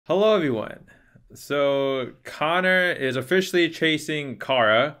Hello, everyone. So Connor is officially chasing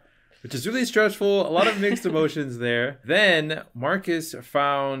Kara, which is really stressful. A lot of mixed emotions there. Then Markus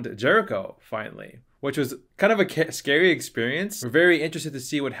found Jericho finally, which was kind of a scary experience. We're very interested to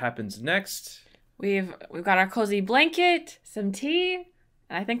see what happens next. We've got our cozy blanket, some tea,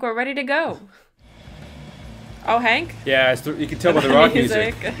 and I think we're ready to go. Oh, Hank? Yeah, you can tell by the rock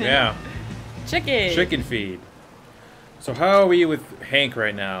music. Yeah. Chicken feed. So how are we with Hank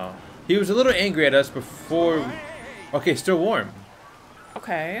right now? He was a little angry at us before. Okay, still warm.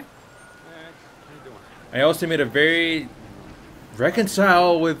 Okay. I also made a very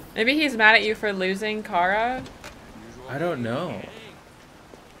reconcile with. Maybe he's mad at you for losing Kara? I don't know.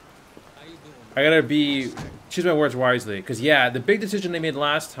 I gotta choose my words wisely. Because, yeah, the big decision they made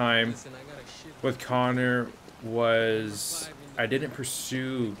last time with Connor was I didn't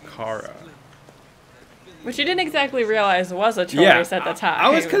pursue Kara. Which you didn't exactly realize was a choice at the time. I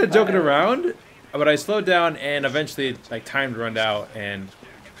was kind of joking around, but I slowed down and eventually, like, time run out and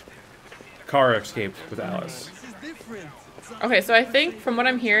Kara escaped with Alice. Okay, so I think from what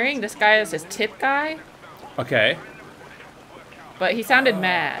I'm hearing, this guy is his tip guy. Okay. But he sounded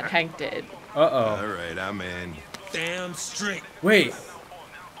mad. Hank did. Uh-oh. All right, I'm in. Damn straight. Wait.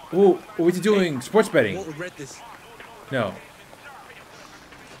 Ooh, what was he doing? Sports betting? Won't regret this. No.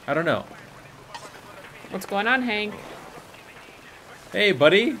 I don't know. What's going on, Hank? Hey,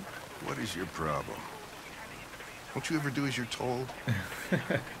 buddy. What is your problem? Don't you ever do as you're told?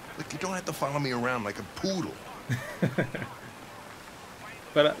 Look, you don't have to follow me around like a poodle.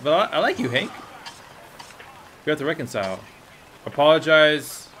 but I like you, Hank. We have to reconcile.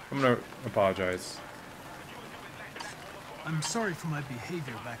 Apologize. I'm gonna apologize. I'm sorry for my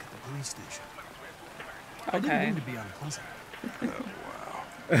behavior back at the police station. Okay. I didn't mean to be unpleasant. Oh, wow.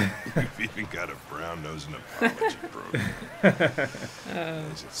 You've even got a brown-nosed apology program.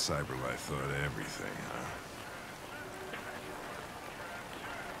 As if CyberLife thought of everything, huh?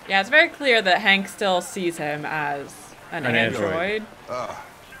 Yeah, it's very clear that Hank still sees him as an android.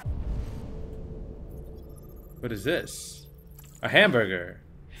 What is this? A hamburger.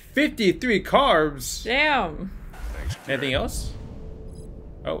 53 carbs. Damn. Thanks, Anything else?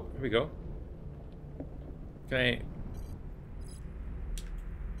 Oh, here we go. Okay.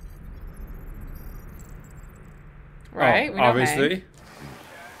 Right? Oh, obviously. Hank.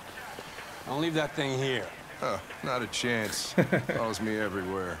 Don't leave that thing here. Oh, not a chance. Follows me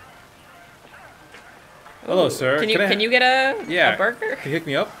everywhere. Hello, sir. Can you get a burger? Can you hook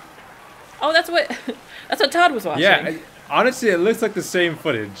me up? Oh, that's what Todd was watching. Yeah. Honestly, it looks like the same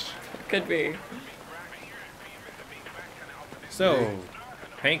footage. Could be. So,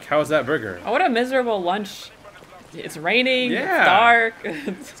 Hank, how's that burger? Oh, what a miserable lunch. It's raining. Yeah. It's dark.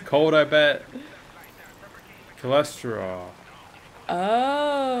 It's cold, I bet. Cholesterol.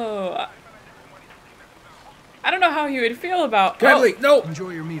 Oh. I don't know how he would feel about. Gambling. No. Enjoy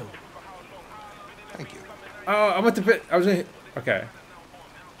your meal. Thank you. Oh, I'm at the pit. I was gonna. Okay.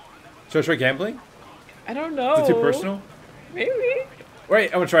 Should I try gambling? I don't know. Is it too personal? Maybe. Wait,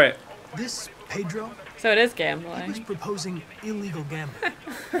 I'm gonna try it. This Pedro, So it is he was gambling. proposing illegal gambling.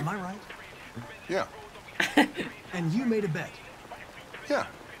 Am I right? Yeah. And you made a bet. Yeah.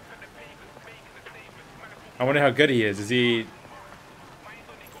 I wonder how good he is. Is he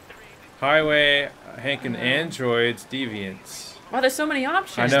highway, Hank and androids, deviants? Wow, there's so many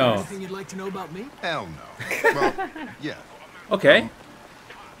options. I know. Anything you'd like to know about me? Hell no. Well, yeah. Okay.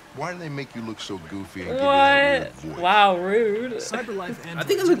 Why do they make you look so goofy and give you that What? weird voice? Wow, rude. CyberLife I think I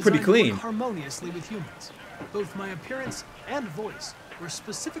androids look pretty designed to work clean. harmoniously with humans. Both my appearance and voice were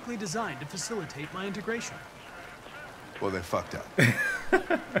specifically designed to facilitate my integration. Well, they fucked up.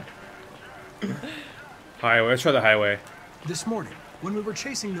 Highway. Let's try the highway. This morning, when we were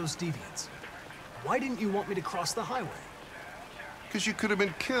chasing those deviants, why didn't you want me to cross the highway? Because you could have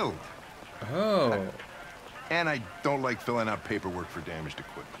been killed. Oh. And I don't like filling out paperwork for damaged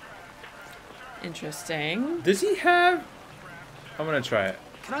equipment. Interesting. Does he have? I'm gonna try it.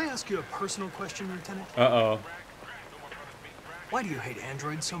 Can I ask you a personal question, Lieutenant? Uh-oh. Why do you hate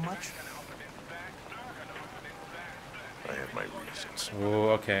androids so much? I have my reasons. Oh,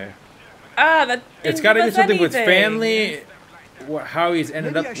 okay. Ah, that. It's got to be something with anything. family. How he's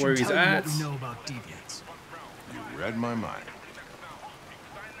ended Maybe up I should where he's tell you at. what we know about deviants. You read my mind.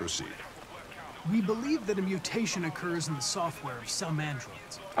 Proceed. We believe that a mutation occurs in the software of some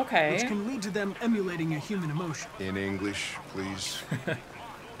androids, which Okay. can lead to them emulating a human emotion. In English, please.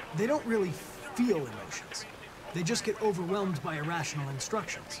 They don't really feel emotions. They just get overwhelmed by irrational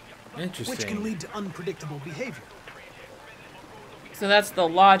instructions, Interesting. which can lead to unpredictable behavior. So that's the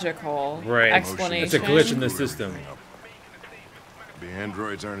logical Right. explanation. It's a glitch in the system. The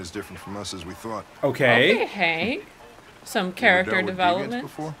androids aren't as different from us as we thought. Okay. Okay, Hank. Some You ever character dealt with deviants development.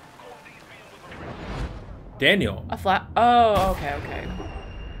 before? Daniel. A flat. Oh, okay, okay.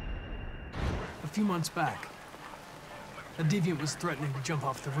 A few months back, a deviant was threatening to jump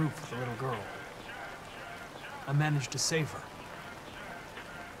off the roof with a little girl. I managed to save her.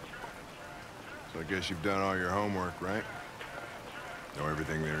 So I guess you've done all your homework, right? Know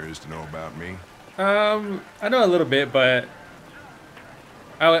everything there is to know about me? I know a little bit, but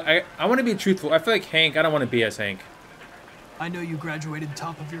I want to be truthful. I feel like Hank. I don't want to be as Hank. I know you graduated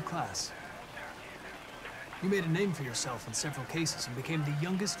top of your class. You made a name for yourself in several cases and became the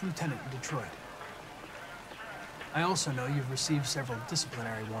youngest lieutenant in Detroit. I also know you've received several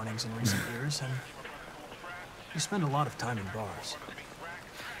disciplinary warnings in recent years, and you spend a lot of time in bars.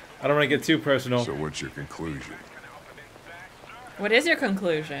 I don't want to get too personal. So what's your conclusion? What is your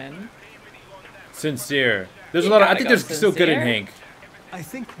conclusion? Sincere. There's You a lot of. I gotta think go there's still good in sincere. Hank. I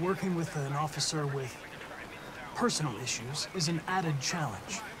think working with an officer with personal issues is an added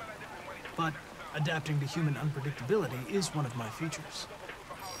challenge. But adapting to human unpredictability is one of my features.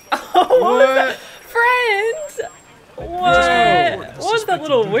 What? Friends! Just What? got a report of a What was that suspected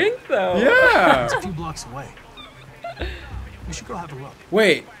little deviant. wink, though? Yeah. It's a few blocks away. We should go have a look.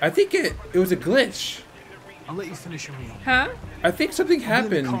 Wait. I think it was a glitch. I'll let you finish your meal. Huh? I think something I'll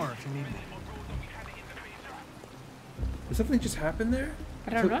be in happened. the car if you need me. Did something just happen there?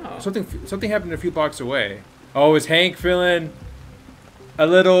 I don't know. Something happened a few blocks away. Oh, is Hank feeling a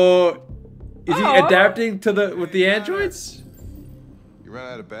little? Is he Aw. adapting to with the androids? You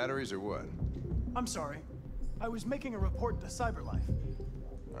ran out of batteries or what? I'm sorry. I was making a report to CyberLife.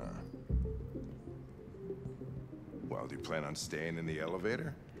 Well, do you plan on staying in the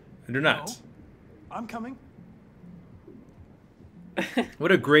elevator? I do not. No. I'm coming.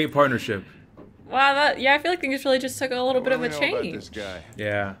 What a great partnership. Wow, yeah, I feel like things really just took a little bit of a What do we know about change. this guy?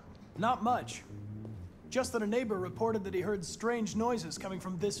 Yeah. Not much. Just that a neighbor reported that he heard strange noises coming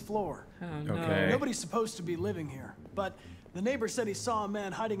from this floor. Oh, no. Okay. Nobody's supposed to be living here, but the neighbor said he saw a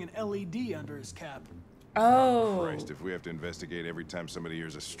man hiding an LED under his cap. Oh. Christ, if we have to investigate every time somebody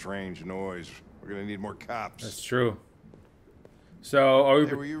hears a strange noise, we're gonna need more cops. That's true. So are we?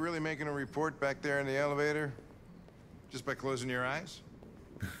 Hey, were you really making a report back there in the elevator? Just by closing your eyes?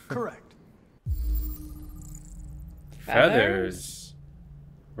 Correct. Feathers.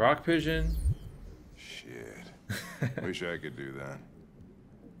 Rock pigeon. Shit. Wish I could do that.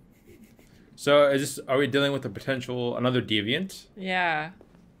 So are we dealing with a potential another deviant? Yeah.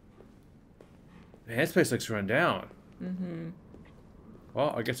 Man, this place looks run down. Mm-hmm.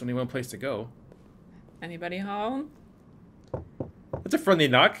 Well, I guess only one place to go. Anybody home? That's a friendly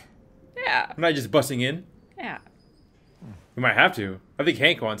knock. Yeah. I'm not just busting in. Yeah. We might have to. I think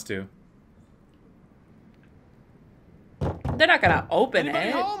Hank wants to. They're not gonna open Anybody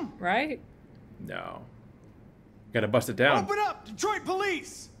it, home? right? No. Gotta bust it down. Open up, Detroit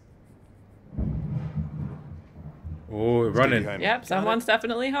police! Oh, we're running. behind me. Yep, someone's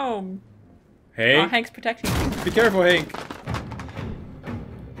definitely home. Oh, Hank, Hank's protecting you. be careful, Hank.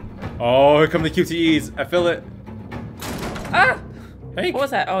 Oh, here come the QTEs. I feel it. Ah! Hank. What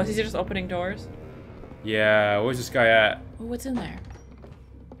was that? Oh, is he just opening doors? Yeah, where's this guy at? Oh, what's in there?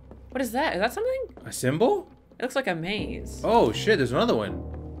 What is that? Is that something? A symbol? It looks like a maze. Oh shit, there's another one.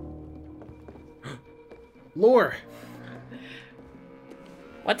 Lore.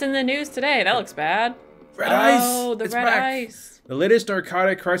 What's in the news today? That looks bad. Red ice. Oh, the It's red back. ice. The latest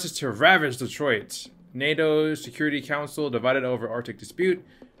narcotic crisis to ravage Detroit. NATO's Security Council divided over Arctic dispute.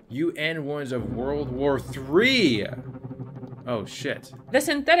 UN warns of World War III. Oh shit. The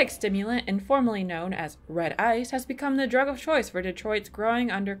synthetic stimulant, informally known as red ice, has become the drug of choice for Detroit's growing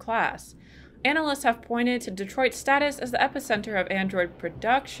underclass. Analysts have pointed to Detroit's status as the epicenter of android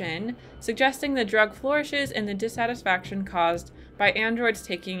production, suggesting the drug flourishes in the dissatisfaction caused by androids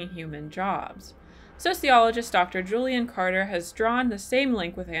taking human jobs. Sociologist Dr. Julian Carter has drawn the same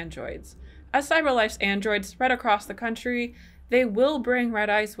link with androids. As CyberLife's androids spread across the country, they will bring red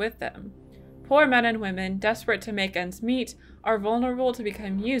ice with them. Poor men and women, desperate to make ends meet, are vulnerable to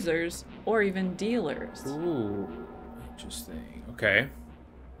become users or even dealers. Ooh, interesting. Okay.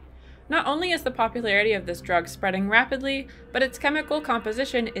 Not only is the popularity of this drug spreading rapidly, but its chemical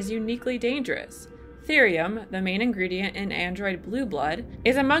composition is uniquely dangerous. Therium, the main ingredient in android blue blood,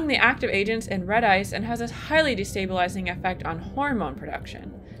 is among the active agents in red ice and has a highly destabilizing effect on hormone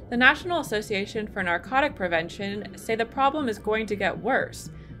production. The National Association for Narcotic Prevention say the problem is going to get worse.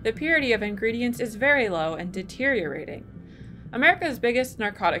 The purity of ingredients is very low and deteriorating. America's biggest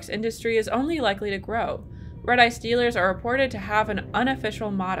narcotics industry is only likely to grow. Red ice dealers are reported to have an unofficial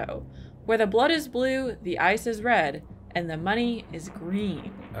motto: where the blood is blue, the ice is red. and the money is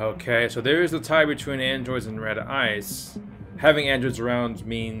green. Okay, so there is a tie between androids and red ice. Having androids around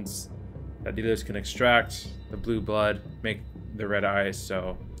means that dealers can extract the blue blood, make the red ice,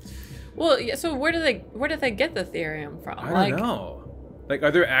 so... Well, yeah, so where do they get the therium from? I don't know. Like,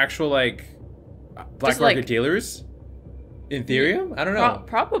 are there actual, like, black market dealers in therium? I don't know.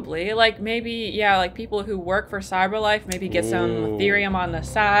 Probably. Like, maybe, yeah, like people who work for CyberLife maybe get some therium on the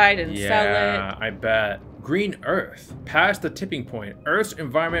side and sell it. Yeah, I bet. Green Earth. Past the tipping point. Earth's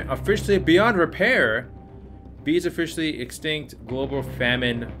environment officially beyond repair. Bees officially extinct. Global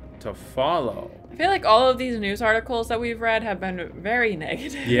famine to follow. I feel like all of these news articles that we've read have been very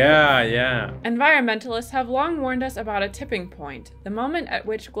negative. Yeah. Environmentalists have long warned us about a tipping point, the moment at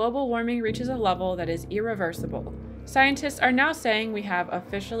which global warming reaches a level that is irreversible. Scientists are now saying we have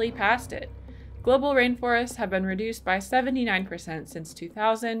officially passed it. Global rainforests have been reduced by 79% since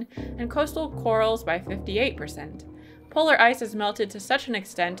 2000, and coastal corals by 58%. Polar ice has melted to such an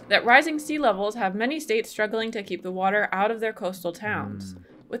extent that rising sea levels have many states struggling to keep the water out of their coastal towns.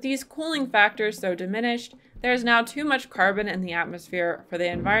 With these cooling factors so diminished, there is now too much carbon in the atmosphere for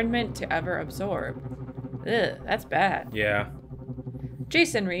the environment to ever absorb. Ugh, that's bad. Yeah.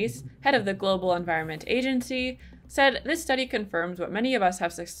 Jason Reese, head of the Global Environment Agency, said this study confirms what many of us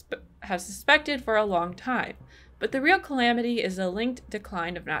have suspected for a long time, but the real calamity is the linked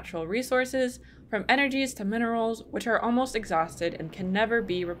decline of natural resources, from energies to minerals, which are almost exhausted and can never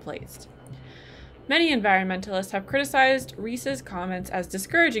be replaced. Many environmentalists have criticized Reese's comments as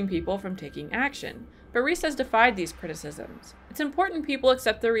discouraging people from taking action, but Reese has defied these criticisms. It's important people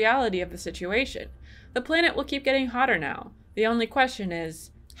accept the reality of the situation. The planet will keep getting hotter now. The only question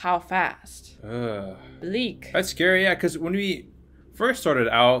is, how fast? Bleak. That's scary, yeah, because when we first started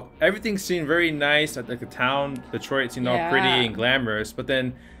out, everything seemed very nice. Like the town, Detroit seemed all pretty and glamorous, but then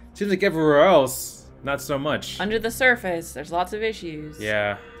it seems like everywhere else, not so much. Under the surface, there's lots of issues.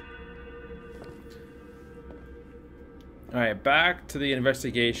 Yeah. Alright, back to the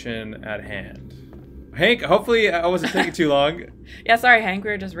investigation at hand. Hank, hopefully I wasn't taking too long. Yeah, sorry, Hank, we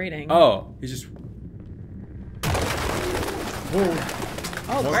were just reading. Oh, he's just... Whoa.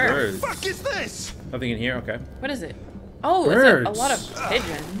 Oh, More birds. What the fuck is this? Nothing in here, okay. What is it? Oh, birds. It's a lot of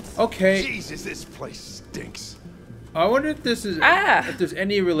pigeons. Okay. Jesus, this place stinks. I wonder if this is... if there's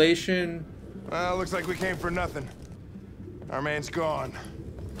any relation... Well, looks like we came for nothing. Our man's gone.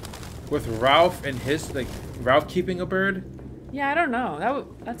 With Ralph and his... Like, Ralph keeping a bird? Yeah, I don't know.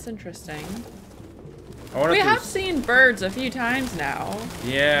 That's interesting. I wonder We if have there's- seen birds a few times now.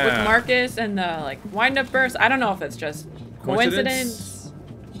 Yeah. With Markus and the, like, wind-up birds. I don't know if it's just coincidence.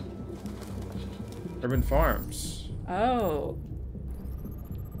 Urban farms. Oh.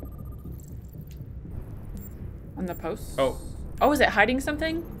 On the post? Oh. Oh, is it hiding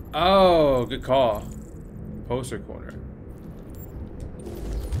something? Oh, good call. Poster corner.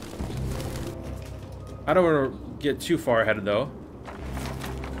 I don't want to get too far ahead, though.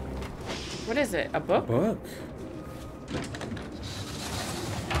 What is it? A book? Book.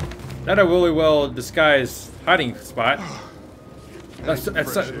 Not a really well disguised hiding spot. That's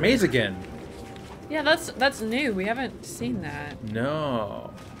a maze again. Yeah, that's new. We haven't seen that.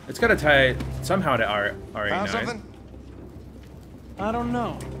 No. It's got to tie somehow to RA9. Found something? I don't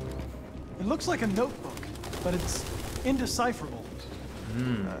know. It looks like a notebook, but it's indecipherable.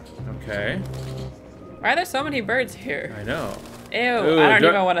 Okay. Why are there so many birds here? I know. Ew, Ooh, I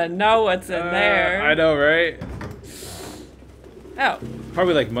don't even want to know what's in there. I know, right? Oh,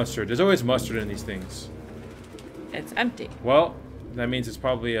 Probably like mustard. There's always mustard in these things. it's empty. Well, that means it's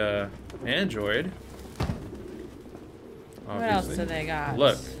probably a android. What else Obviously. do they got?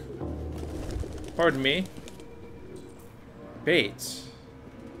 Look. Pardon me. Baits.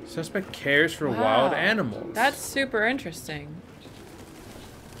 Suspect cares for wild Wow. animals. That's super interesting.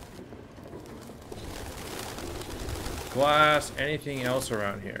 Glass, anything else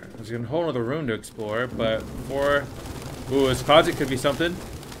around here? There's a whole other room to explore, but before... Ooh, this closet could be something.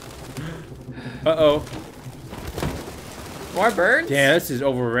 Uh-oh. More birds? Damn, this is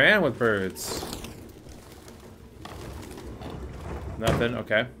overran with birds. Nothing,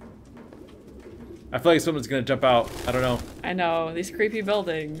 okay. I feel like someone's gonna jump out. I don't know. I know, these creepy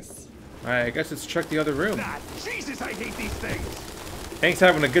buildings. Alright, I guess let's check the other room. Ah, Jesus, I hate these things. Hank's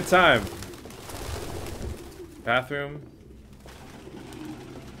having a good time. Bathroom.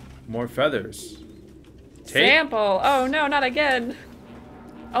 More feathers. Tape. Sample! Oh no, not again!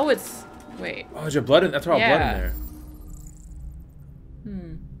 Oh, it's... Wait. Oh, is there blood in? That's all blood Yeah. in there.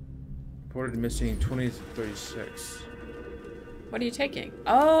 Reported missing 2036. What are you taking?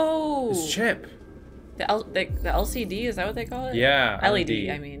 Oh! This chip. The LCD, is that what they call it? Yeah. LED,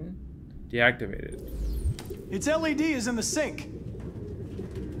 I mean. Deactivated. Its LED is in the sink.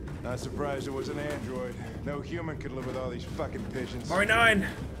 Not surprised it was an android. No human could live with all these fucking pigeons. R9.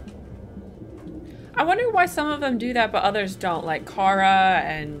 I wonder why some of them do that, but others don't. Like Kara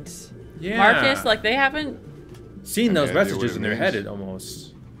and Markus, like they haven't seen those Any idea messages what it in their means? head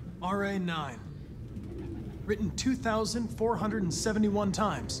almost. RA9. Written 2,471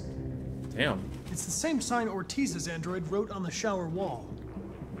 times. Damn. It's the same sign Ortiz's android wrote on the shower wall.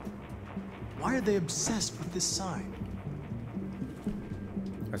 Why are they obsessed with this sign?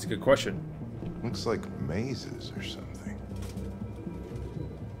 That's a good question. Looks like mazes or something.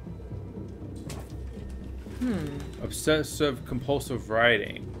 Obsessive compulsive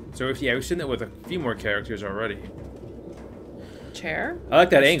writing. So if we've seen that with a few more characters already. chair. I like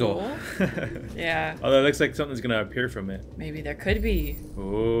that or angle. stool. Yeah. Although it looks like something's gonna appear from it. Maybe there could be.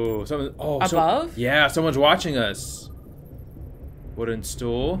 Oh, something. Oh, Above? Yeah, someone's watching us. Wooden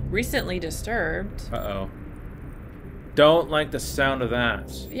stool. Recently disturbed. Uh-oh. Don't like the sound of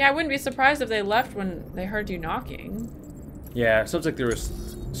that. Yeah, I wouldn't be surprised if they left when they heard you knocking. Yeah, it sounds like they were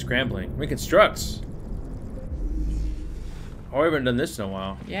scrambling. Reconstructs. Oh, I haven't done this in a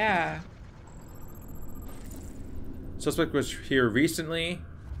while. Yeah. Suspect was here recently.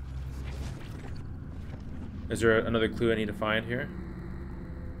 Is there another clue I need to find here?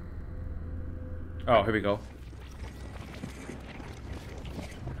 Oh, here we go.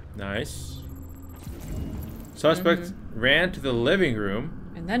 Nice. Suspect ran to the living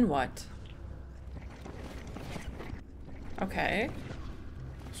room. And then what? Okay.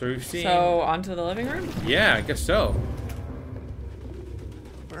 So we've seen... So, onto the living room? Yeah, I guess so.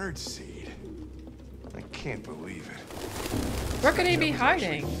 Birdseed. I can't believe it. Where could he be I was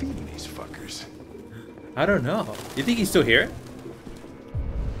actually hiding? feeding these fuckers. I don't know. You think he's still here?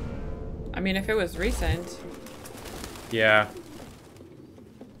 I mean, if it was recent. Yeah.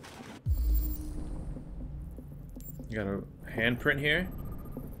 You got a handprint here.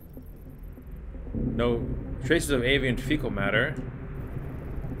 No traces of avian fecal matter.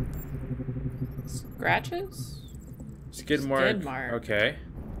 Scratches? Skid mark. Skid mark. Okay.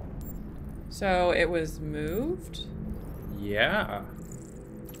 So, it was moved? Yeah.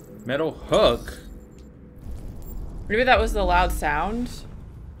 Metal hook. Maybe that was the loud sound?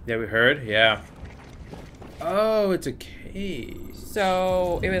 Yeah, we heard. Yeah. Oh, it's a case.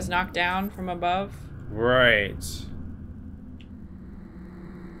 So, it was knocked down from above? Right.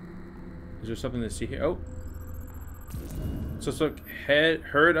 Is there something to see here? Oh. Suspect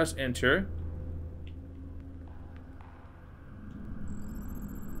heard us enter.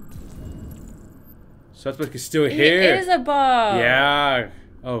 Suspect is still here. He is above! Yeah.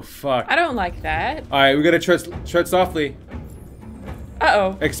 Oh, fuck. I don't like that. Alright, we gotta tread softly.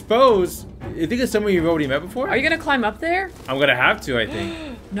 Uh-oh. Expose. You think it's someone you've already met before? Are you gonna climb up there? I'm gonna have to, I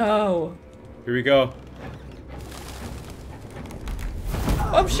think. No. Here we go.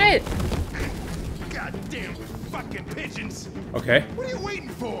 Oh, shit! Goddamn fucking pigeons! Okay, What are you waiting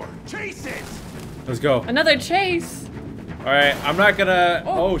for? Chase it! let's go. Another chase! Alright, I'm not gonna...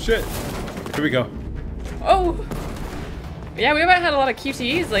 Oh. Oh, shit. Here we go. Oh! Yeah, we haven't had a lot of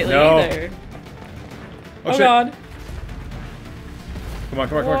QTEs lately No. either. Oh, shit. god. Come on,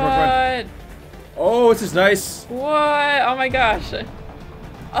 come on, come What? on, come on, come on. Oh, this is nice. What? Oh my gosh.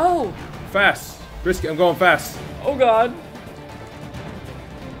 Oh! Fast. Risky, I'm going fast. Oh god.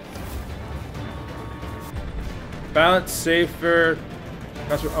 Balance, safer.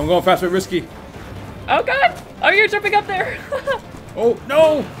 That's what, I'm going fast but risky. Oh god! Oh, you're jumping up there! Oh,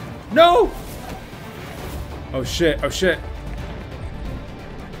 no! No! Oh shit, oh shit.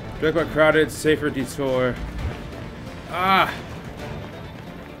 Look what crowded, safer detour. Ah!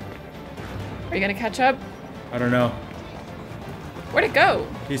 Are you gonna catch up? I don't know. Where'd it go?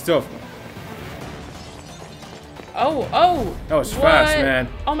 He's still... Oh, oh! That was fast, What? man.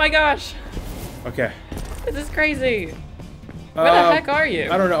 Oh my gosh. Okay. This is crazy. Where the heck are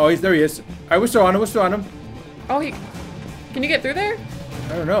you? I don't know. Oh, there he is. Alright, we're still on him, we're still on him. Oh, can you get through there?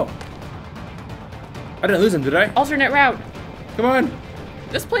 I don't know. I didn't lose him, did I? Alternate route. Come on.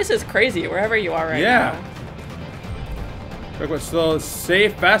 This place is crazy, wherever you are right Yeah. now. Look what's slow,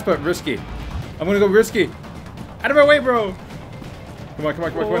 safe, fast, but risky. I'm gonna go risky. Out of my way, bro. Come on, come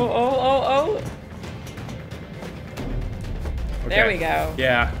on, come on, come Oh, on. oh, oh, oh. There Okay. we go.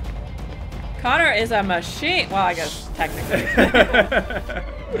 Yeah. Connor is a machine. Well, I guess technically.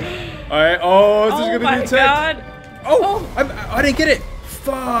 Alright, oh, this is Oh gonna my be intense. god. Oh, I didn't get it.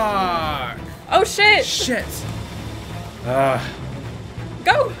 Fuck. Oh shit. Shit. Go.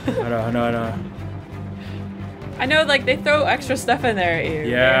 I know. I know, like, they throw extra stuff in there at you.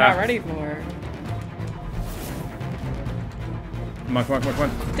 Yeah. That you're not ready for. Come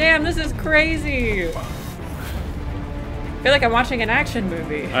on. Damn, this is crazy. I feel like I'm watching an action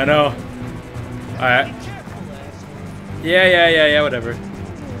movie. I know. Alright. Yeah, whatever.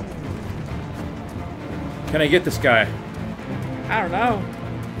 Can I get this guy? I don't know.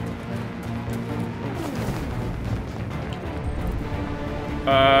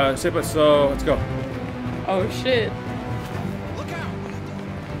 Safe but slow. Let's go. Oh shit.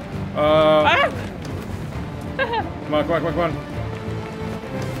 Ah! Come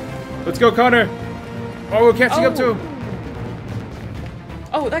on. Let's go, Connor. Oh, we're catching up to him.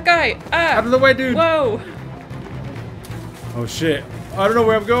 Oh, that guy. Ah. Out of the way, dude. Whoa. Oh shit. I don't know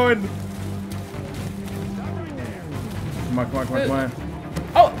where I'm going. Come on.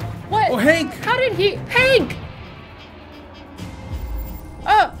 Oh, what? Oh, Hank. How did he? Hank!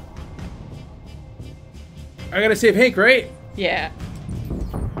 Oh. I gotta save Hank, right? Yeah.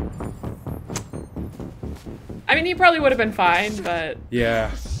 I mean, he probably would have been fine, but...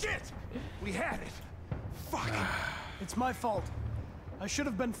 Yeah. Shit! We had it. Fuck. It's my fault. I should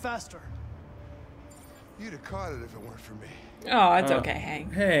have been faster. You'd have caught it if it weren't for me. Oh, it's okay,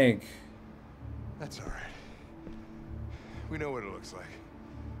 Hank. Hank. That's all right. We know what it looks like.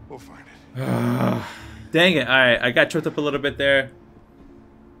 We'll find it. Dang it. Alright, I got tripped up a little bit there.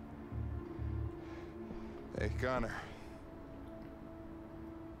 Hey, Connor.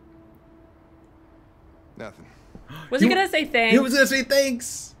 Nothing. Was he gonna say thanks? He was gonna say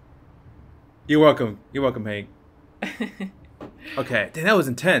thanks. You're welcome. You're welcome, Hank. Okay. Dang, that was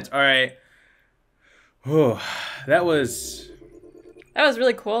intense. Alright. Oh, that was... That was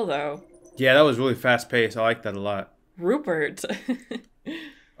really cool, though. Yeah, that was really fast paced. I like that a lot. Rupert.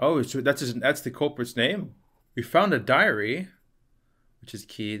 Oh, that's the culprit's name. We found a diary, which is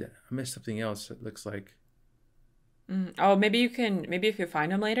key. I missed something else. It looks like. Oh, maybe if you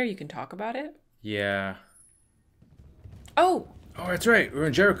find him later, you can talk about it. Yeah. Oh, That's right. We're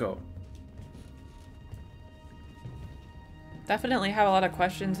in Jericho. definitely have a lot of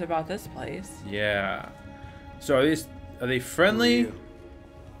questions about this place. Yeah. So are they friendly?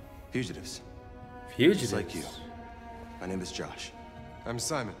 Fugitives. Fugitives. Just like you. My name is Josh. I'm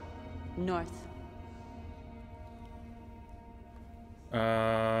Simon. North.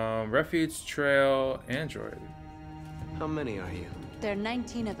 Refuge Trail Android. How many are you? There are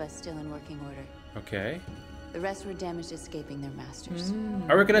 19 of us still in working order. Okay. The rest were damaged escaping their masters.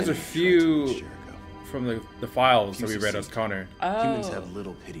 I recognize a Enemy few tried to reach Jericho. from the files that we read as Connor. Humans Oh. have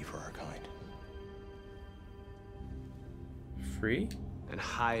little pity for our kind. Free? And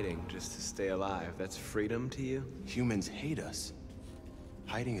hiding just to stay alive. That's freedom to you? Humans hate us.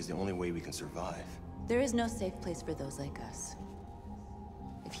 Hiding is the only way we can survive. There is no safe place for those like us.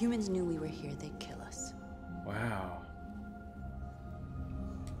 If humans knew we were here, they'd kill us. Wow.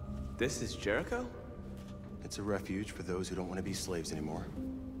 This is Jericho? It's a refuge for those who don't want to be slaves anymore.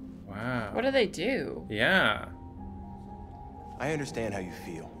 Wow. What do they do? Yeah. I understand how you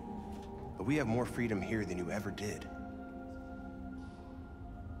feel, but we have more freedom here than you ever did.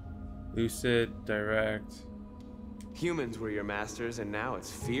 Lucid, direct. Humans were your masters, and now it's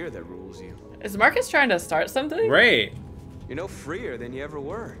fear that rules you. Is Marcus trying to start something? Right. You're no freer than you ever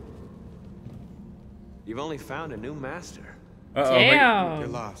were. You've only found a new master. Uh-oh. You're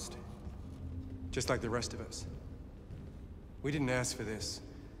Damn. lost. Just like the rest of us. We didn't ask for this.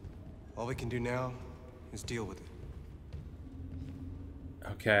 All we can do now is deal with it.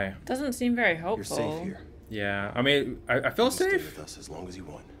 Okay. Doesn't seem very hopeful. You're safe here. Yeah. I mean, I feel Stay safe, with us as long as you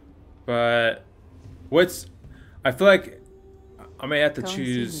want. but I feel like I may have to Go and see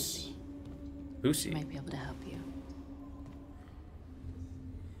choose Lucy. Lucy. Might be able to help you.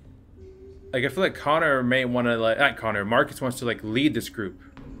 Like, I feel like Connor may want to, like, not Connor, Marcus wants to, like, lead this group.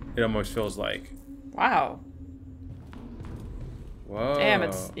 It almost feels like. Wow. Whoa. Damn,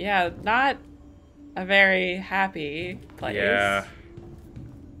 it's, yeah, not a very happy place. Yeah.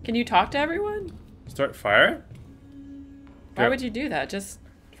 Can you talk to everyone? Start fire? Why Yep. would you do that? Just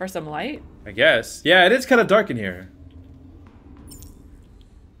for some light? I guess. Yeah, it is kind of dark in here.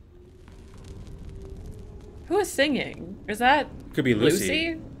 Who is singing? Is that Could be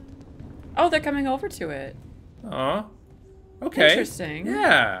Lucy. Oh, they're coming over to it. Aw. Okay. Interesting.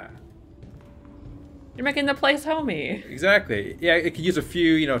 Yeah. You're making the place homey. Exactly. Yeah, it could use a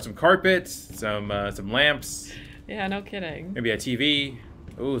few, you know, some carpets, some lamps, Yeah, no kidding. maybe a TV.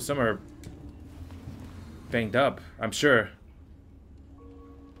 Ooh, some are banged up, I'm sure.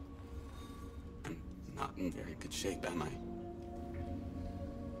 Not in very good shape, am I?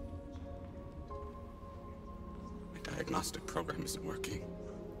 My diagnostic program isn't working.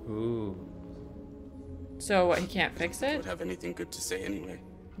 Ooh. So what, he can't fix I it? would have anything good to say anyway.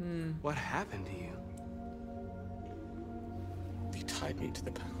 What happened to you? They tied me to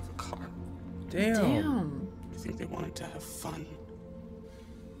the back of a car. Damn. Damn. I think they wanted to have fun.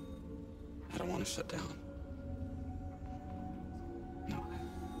 I don't want to shut down. No,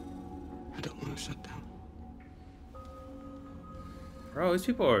 I don't want to shut down. Bro, these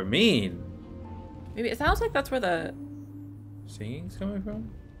people are mean. Maybe it sounds like that's where the Singing's coming from?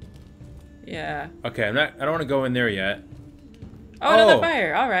 yeah. Okay, I don't want to go in there yet. Oh, another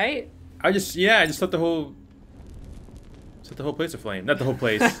fire. All right. I just set the whole place aflame. Not the whole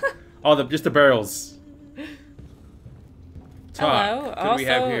place. Just the barrels. Hello. What Also do we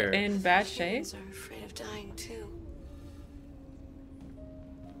have here? in bad shape. Humans are afraid of dying too.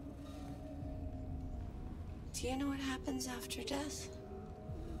 Do you know what happens after death?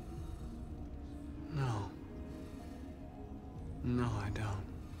 No. No, I don't.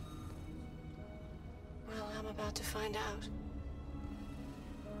 Well, I'm about to find out.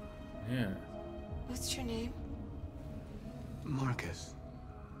 Yeah. What's your name? Markus.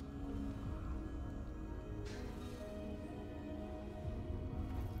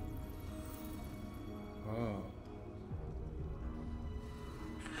 Oh.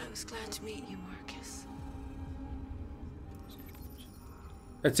 I was glad to meet you, Markus.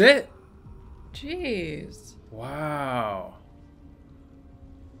 That's it? Jeez. Wow.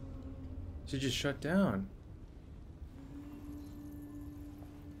 She just shut down.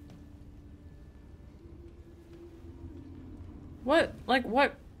 What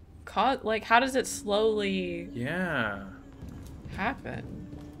caused, like, how does it slowly Yeah. happen?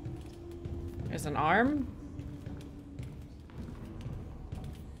 There's an arm?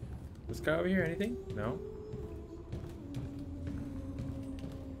 This guy over here, anything? No?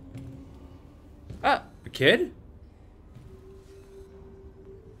 Oh, A kid?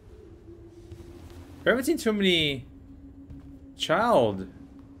 I haven't seen so many child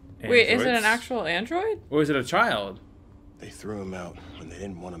wait, is it an androids. actual android? Or is it a child? They threw him out when they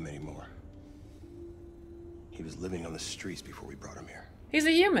didn't want him anymore. He was living on the streets before we brought him here. He's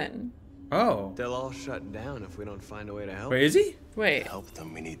a human. Oh. They'll all shut down if we don't find a way to help. Wait, is he? Wait, To help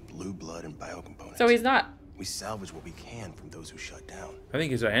them, we need blue blood and biocomponents. so he's not. We salvage what we can from those who shut down, I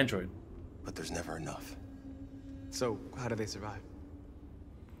think he's an android. but there's never enough. So, how do they survive?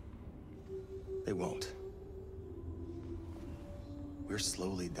 They won't. We're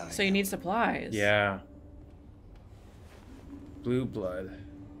slowly dying. So you need supplies. Yeah. Blue blood.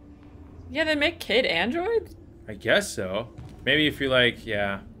 Yeah, they make kid androids? I guess so. Maybe if you like,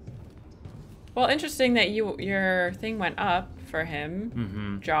 yeah. Well, interesting that your thing went up for him.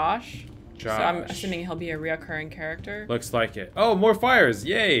 Mm-hmm. Josh. So I'm Josh. assuming he'll be a reoccurring character. Looks like it. Oh, more fires!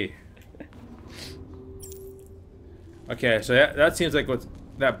 Yay! Okay, so that seems like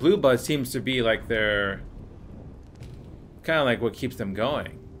that blue blood seems to be like their kind of like what keeps them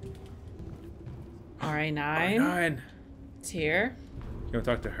going. RA9. 9. It's here. You want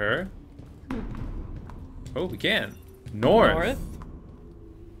to talk to her? Oh, we can. North.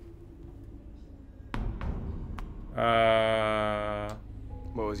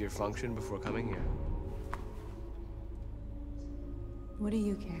 What was your function before coming here? What do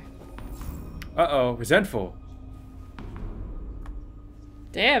you care? Uh-oh, resentful.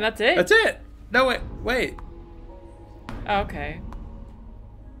 Damn, that's it? That's it! No, wait. Oh, okay.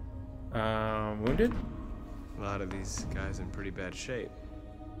 Wounded? A lot of these guys in pretty bad shape.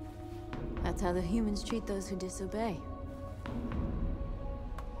 That's how the humans treat those who disobey.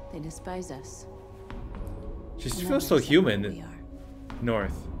 They despise us. She They'll feels so never accept human. what we are.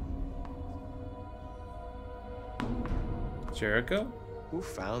 North. Jericho? Who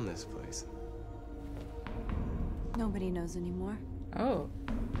found this place? Nobody knows anymore. Oh.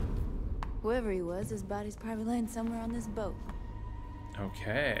 Whoever he was, his body's probably laying somewhere on this boat.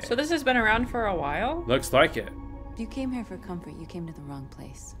 Okay. So this has been around for a while? Looks like it. If you came here for comfort, you came to the wrong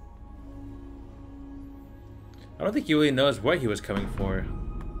place. I don't think he really knows what he was coming for.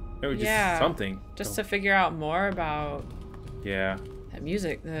 Maybe just Yeah. something. Just to figure out more about Yeah, that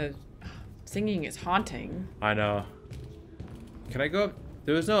music. The singing is haunting. I know. Can I go up?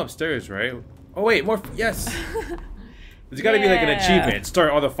 There was no upstairs, right? Oh wait, more. Yes. There's got to be like an Yeah. achievement.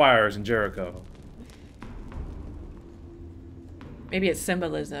 Start all the fires in Jericho. Maybe it's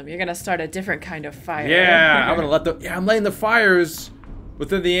symbolism. You're gonna start a different kind of fire. Yeah, I'm gonna let the. Yeah, I'm lighting the fires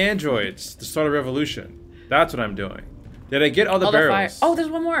within the androids to start a revolution. That's what I'm doing. Did I get all the barrels? Oh, there's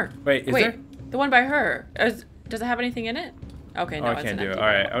one more. Wait, is there? The one by her. Does it have anything in it? Okay, no, Oh, I it's can't an do it. empty All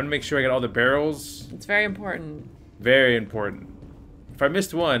right, barrel. I want to make sure I get all the barrels. It's very important. Very important. If I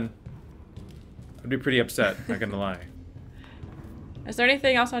missed one, I'd be pretty upset. Not gonna lie. Is there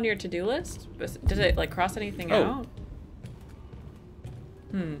anything else on your to-do list? Did it like cross anything Oh. out?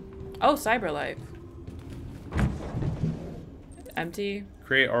 Oh, CyberLife. Empty.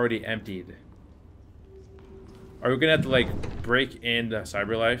 Crate already emptied. Are we gonna have to like break into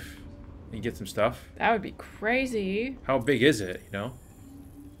CyberLife and get some stuff? That would be crazy. How big is it? You know?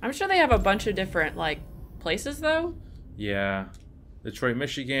 I'm sure they have a bunch of different like places though. Yeah. Detroit,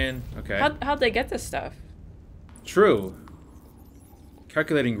 Michigan. Okay. How'd they get this stuff? True.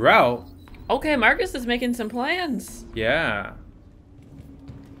 Calculating route. Okay, Markus is making some plans. Yeah.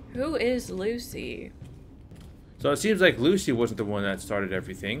 Who is Lucy? So it seems like Lucy wasn't the one that started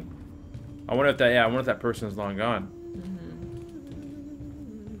everything. I wonder if that. Yeah, I wonder if that person is long gone.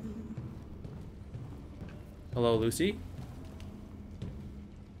 Hello, Lucy.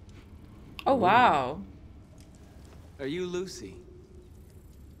 Oh wow. Are you Lucy?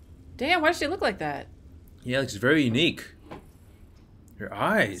 Damn, why does she look like that? Yeah, looks very unique. Her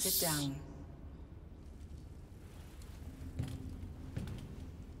eyes. Sit down.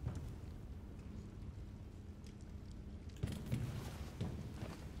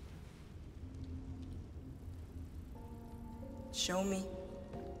 Show me.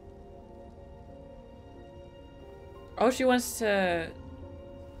 Oh, she wants to...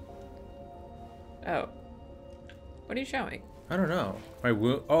 Oh. What are you showing? I don't know. My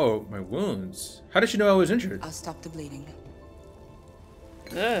my wounds. How did she know I was injured? I'll stop the bleeding.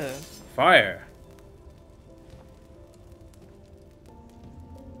 Ugh. Fire.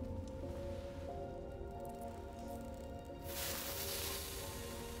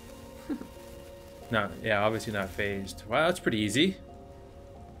 No, yeah, obviously not phased. Wow, that's pretty easy.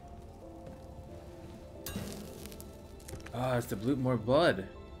 Oh, it's to bleed more blood.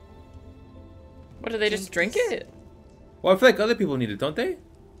 What, do they just drink it? Well, I feel like other people need it, don't they?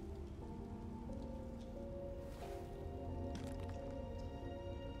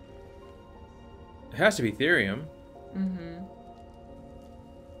 It has to be therium. Mm-hmm.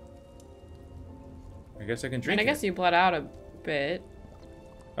 I guess I can drink And I guess you bled out a bit.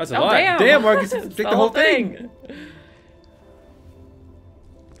 That's a lot. Damn, Markus, take the whole thing.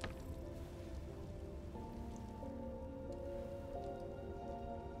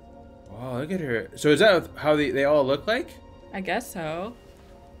 Wow, look at her. So is that how they all look like? I guess so.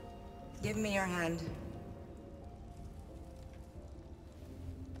 Give me your hand.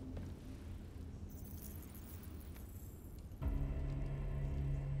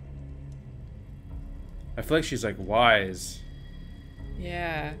 I feel like she's like wise.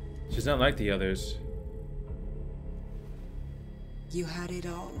 Yeah. She's not like the others. You had it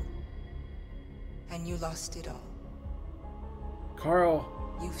all. And you lost it all. Carl.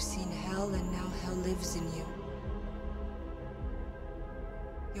 You've seen hell and now hell lives in you.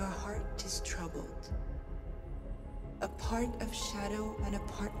 Your heart is troubled. A part of shadow and a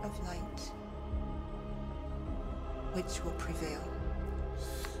part of light. Which will prevail?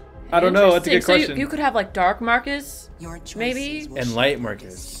 I don't know. That's a good question. So you could have like dark Markus, maybe? And light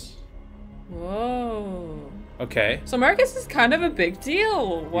Markus. Whoa. Okay. So Markus is kind of a big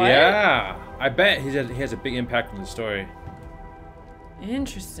deal. What? Yeah. I bet he has a big impact on the story.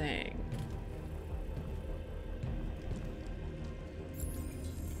 Interesting.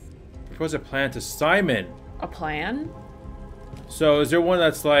 Propose a plan to Simon. A plan? So is there one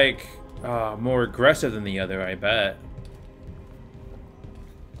that's like more aggressive than the other? I bet.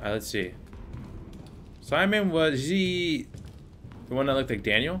 Let's see. Simon was he the one that looked like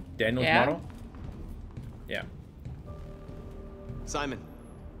Daniel? Daniel's model? Yeah. Simon.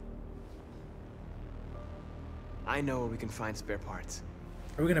 I know where we can find spare parts.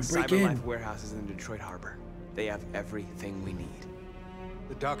 Are we gonna break CyberLife in? warehouses in the Detroit harbor. They have everything we need.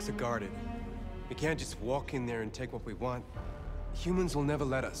 The docks are guarded. We can't just walk in there and take what we want. Humans will never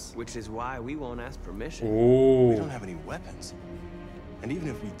let us. Which is why we won't ask permission. We don't have any weapons. And even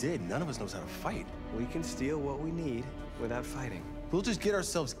if we did, none of us knows how to fight. We can steal what we need without fighting. We'll just get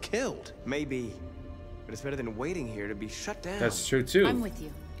ourselves killed. Maybe. But it's better than waiting here to be shut down. That's true too. I'm with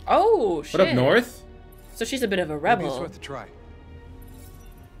you. Oh, shit. What up, North? So she's a bit of a Maybe rebel. it's worth a try.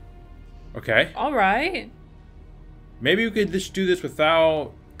 Okay. All right. Maybe we could just do this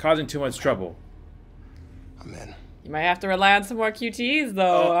without causing too much trouble. I'm in. You might have to rely on some more QTs,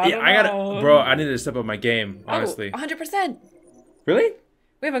 though. I don't know. Bro, I need to step up my game, honestly. Oh, 100%. Really?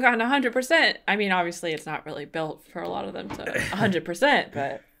 We haven't gotten 100%. I mean, obviously, it's not really built for a lot of them to 100%,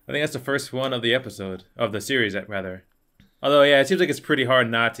 but... I think that's the first one of the episode, of the series, rather. Although, yeah, it seems like it's pretty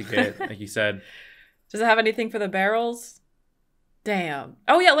hard not to get, like you said. Does it have anything for the barrels? Damn.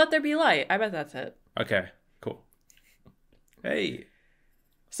 Oh, yeah, let there be light. I bet that's it. Okay, cool. Hey.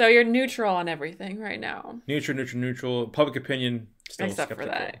 So you're neutral on everything right now. Neutral. Public opinion, still Except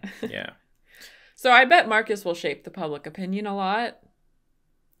skeptical. for that. Yeah. So I bet Markus will shape the public opinion a lot.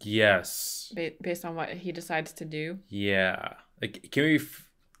 Yes. Based on what he decides to do. Yeah. Like, can we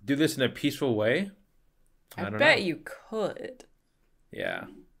do this in a peaceful way? I don't bet know. you could. Yeah.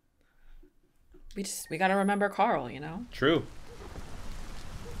 We gotta remember Carl, you know? True.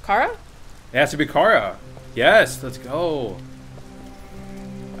 Kara? It has to be Kara. Yes, let's go.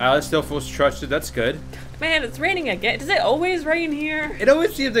 Alice still feels trusted. That's good. Man, it's raining again. Does it always rain here? It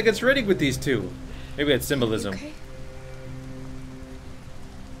always seems like it's raining with these two. Maybe it's symbolism. Okay.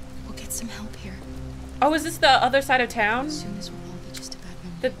 We'll get some help here. Oh, is this the other side of town? As soon as we'll all be just a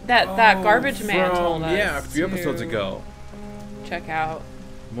bad memory. That garbage man From, told us. yeah, a few episodes to ago. Check out.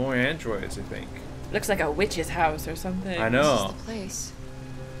 More androids, I think. Looks like a witch's house or something. I This know. is the place.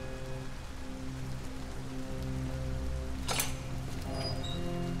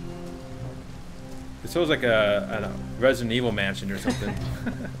 It feels like a Resident Evil mansion or something.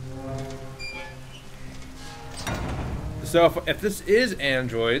 So if this is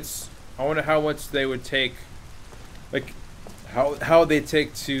androids, I wonder how much they would take, like how they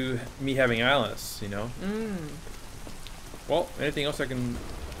take to me having Alice, you know? Well, anything else I can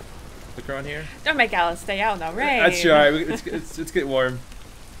look around here? Don't make Alice stay out in the rain. That's right. It's get warm.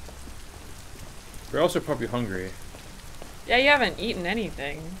 We're also probably hungry. Yeah, you haven't eaten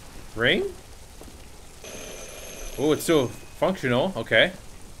anything. Rain? Oh, it's still functional. Okay.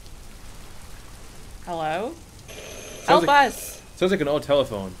 Hello? Sounds Help like- us! Sounds like an old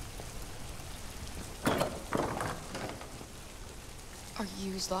telephone. Are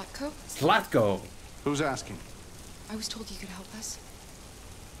you Zlatko? Zlatko. Who's asking? I was told you could help us.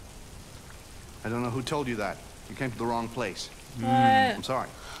 I don't know who told you that. You came to the wrong place. What? I'm sorry.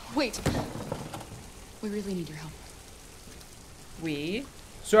 Wait. We really need your help. We?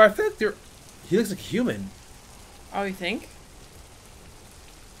 So I feel like he looks like human. Oh, you think?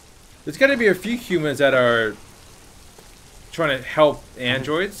 There's got to be a few humans that are trying to help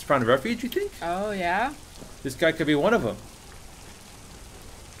androids find refuge, you think? Oh, yeah? This guy could be one of them.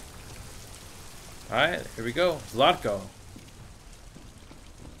 Alright, here we go. Zlatko.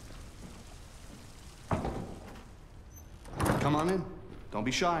 Come on in. Don't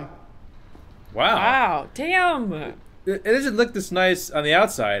be shy. Wow. Wow, damn! It doesn't look this nice on the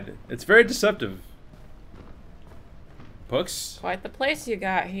outside. It's very deceptive. Books. Quite the place you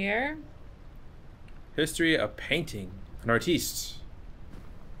got here. History of painting. An artiste.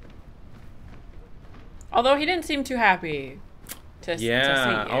 Although he didn't seem too happy to see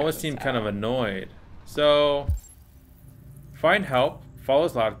Yeah, you, always seemed so. kind of annoyed. So, find help. Follow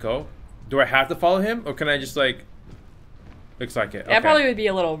Zlatko. Do I have to follow him? Or can I just like... Looks like it. Yeah, Okay. probably would be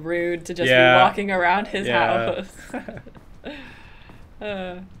a little rude to just Yeah. be walking around his Yeah.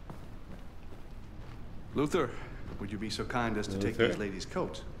 house. Luther, would you be so kind as to take Luther? these ladies'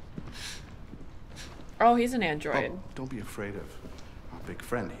 coats? Oh, he's an android. Oh, don't be afraid of our big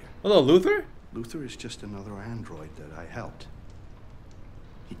friend here. Hello, Luther? Luther is just another android that I helped.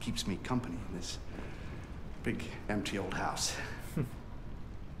 He keeps me company in this big, empty old house.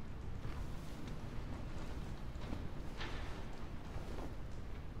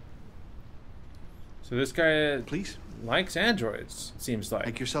 So this guy Please, likes androids, it seems like.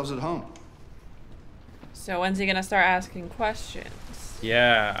 make yourselves at home. So when's he gonna start asking questions?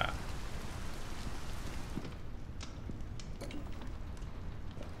 Yeah.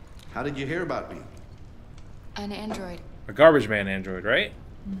 How did you hear about me? An android. A garbage man android, right?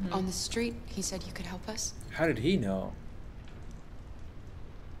 On the street, he said you could help us. How did he know?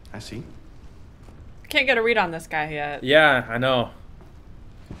 I see. Can't get a read on this guy yet. Yeah, I know.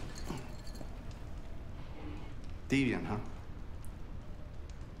 Deviant, huh?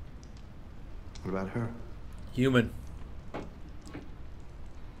 What about her? Human.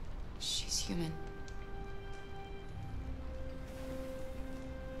 She's human.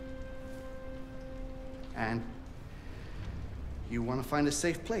 And you want to find a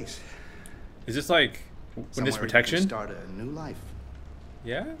safe place. Is this like witness Somewhere you can protection? start a new life.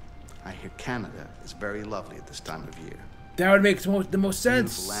 Yeah? I hear Canada is very lovely at this time of year. That would make the most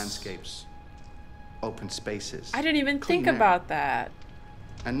sense. Beautiful landscapes, open spaces. I didn't even clean think air, about that.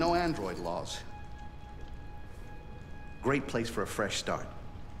 and no android laws. Great place for a fresh start.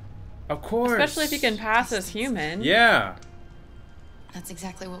 Of course. Especially if you can pass as human. Yeah. That's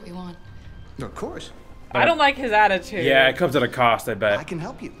exactly what we want. Of course. I don't like his attitude. Yeah, it comes at a cost, I I bet. can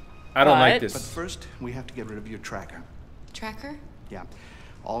help you. I don't like But- But this. first, we have to get rid of your tracker. Tracker? Yeah.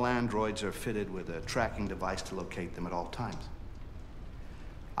 All androids are fitted with a tracking device to locate them at all times.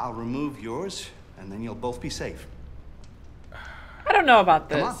 I'll remove yours, and then you'll both be safe. I don't know about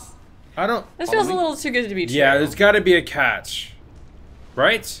Come on. this. I don't... This Follow feels a me. little too good to be true. Yeah, there's got to be a catch.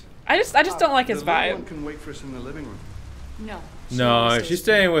 Right? I just don't like his The little one vibe. can wait for us in the living room. No. No, she's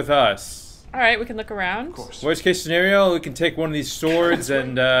staying with us. All right, we can look around. Of course. Worst case scenario, we can take one of these swords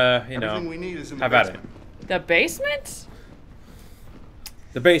and, you Everything know, we need is in the have at it. basement. The basement?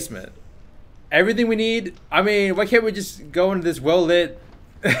 The basement. Everything we need. I mean, why can't we just go into this well-lit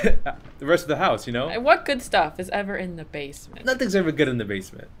the rest of the house, you know? What good stuff is ever in the basement? Nothing's ever good in the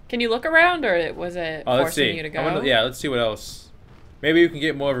basement. Can you look around, or was it forcing you to go? Yeah, let's see what else. Maybe we can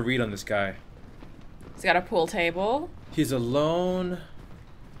get more of a read on this guy. He's got a pool table. He's alone.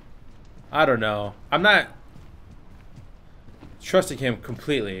 I don't know. I'm not trusting him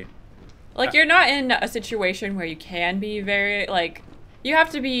completely. Like, you're not in a situation where you can be very, like, you have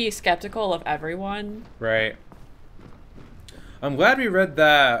to be skeptical of everyone. Right. I'm glad we read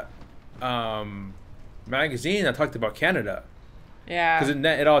that magazine that talked about Canada. Yeah. Because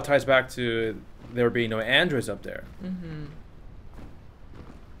it all ties back to there being no androids up there. Mm-hmm.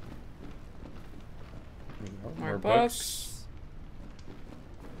 More books.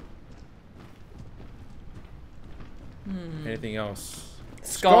 Anything else?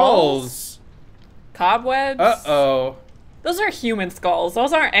 Skulls. Cobwebs. Uh-oh. Those are human skulls.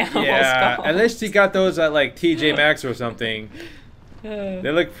 Those aren't animal skulls. At least you got those at like TJ Maxx or something. They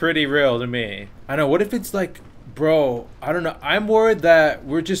look pretty real to me. I know. What if it's like, bro? I don't know. I'm worried that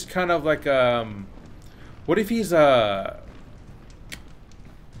we're just kind of like what if he's a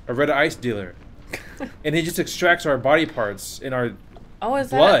red ice dealer, and he just extracts our body parts in our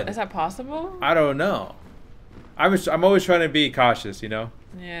blood? Is that possible? I don't know. I'm always trying to be cautious, you know.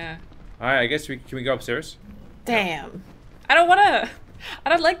 Yeah. All right. I guess can we go upstairs? Damn. I don't want to. I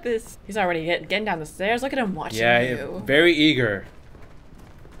don't like this. He's already getting down the stairs. Look at him watching you. Very eager.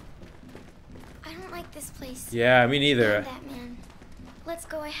 I don't like this place. Yeah, me neither. Batman. Let's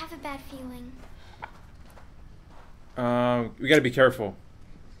go. I have a bad feeling. We gotta be careful.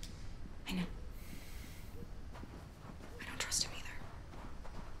 I know. I don't trust him either.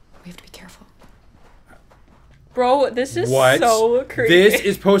 We have to be careful. Bro, this is so creepy. This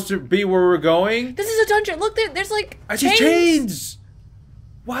is supposed to be where we're going? This is a dungeon. Look, there's like chains.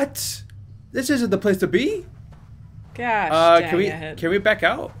 What? This isn't the place to be? Gosh, can we back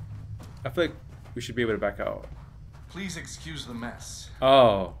out? I feel like we should be able to back out. Please excuse the mess.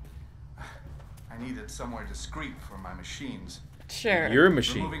 Oh. I needed somewhere discreet for my machines. Sure. Your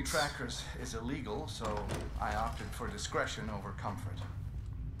machines. Removing trackers is illegal, so I opted for discretion over comfort.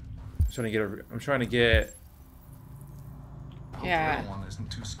 I'm trying to get. Yeah. The little one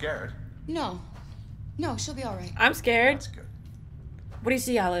isn't too scared. No, she'll be all right. I'm scared. That's good. What do you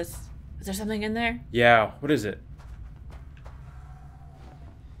see, Alice? Is there something in there? Yeah. What is it?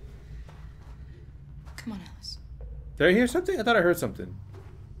 Come on, Alice. Did I hear something? I thought I heard something.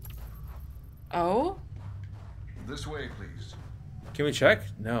 Oh? This way, please. Can we check?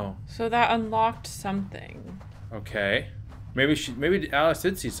 No. So that unlocked something. Okay. Maybe Alice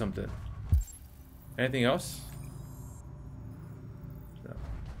did see something. Anything else? No.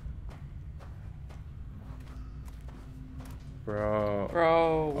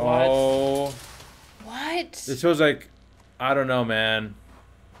 Bro, what? Oh. What? This feels like, I don't know, man.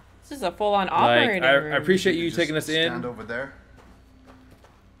 This is a full-on operating room. I appreciate you taking us in. Stand over there.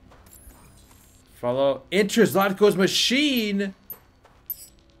 Follow. Enter Zlatko's machine.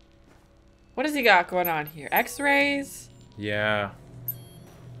 What does he got going on here? X-rays? Yeah.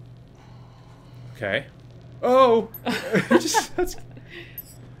 Okay. Oh. I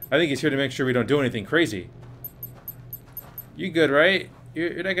think he's here to make sure we don't do anything crazy. You good, right?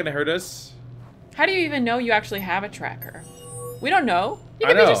 You're not gonna hurt us. How do you even know you actually have a tracker? We don't know. You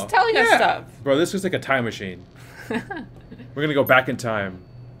could be just telling us stuff. Bro, this was like a time machine. We're gonna go back in time.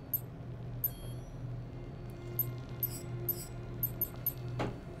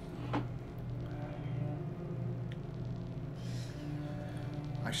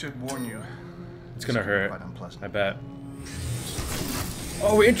 I should warn you. It's gonna hurt. Quite unpleasant. I bet.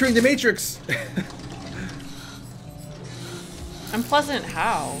 Oh, we're entering the Matrix. Unpleasant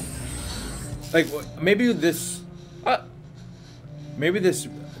how? Like maybe this. Maybe this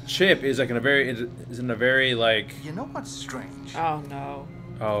chip is like in a very like. You know what's strange? Oh no.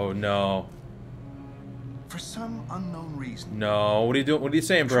 Oh no. For some unknown reason. No. What are you doing? What are you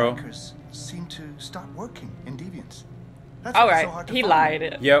saying, bro? Trackers seem to stop working in Deviants. That's All why it's right. so hard to He find.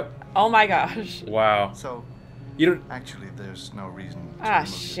 lied. Yep. Oh my gosh. Wow. So. You don't. Actually, there's no reason. To Ah,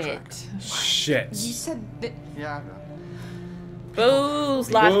 remove the shit. tracker. Shit. You said that. Yeah. Boo, Boo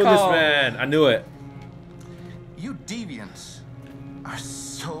Zlatko. this man. I knew it. You Deviants are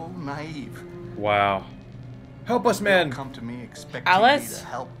so naive. Wow. Help us, They'll man. come to me expecting Alice? me to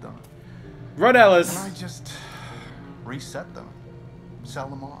help them. Run, Alice. And I just reset them, sell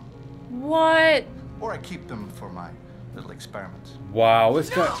them on. What? Or I keep them for my little experiments. Wow. This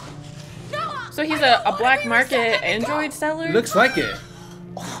guy. So he's a black market android seller? Looks like it.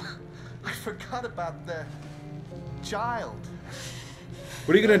 Oh, I forgot about the child.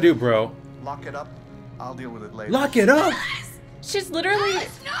 What are you gonna do, bro? Lock it up. I'll deal with it later. Lock it up! She's literally.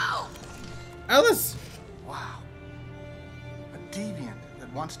 No! Alice! Wow. A deviant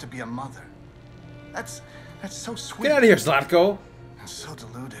that wants to be a mother. That's so sweet. Get out of here, Zlatko! So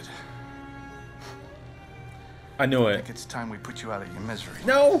deluded. I knew I it. think it's time we put you out of your misery.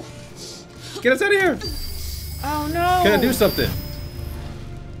 No! Get us out of here! Oh no! Can I do something?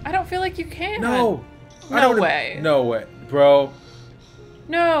 I don't feel like you can. No! No way. No way. Bro.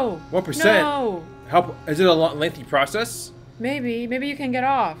 No. 1%. No. How, is it a lengthy process? Maybe you can get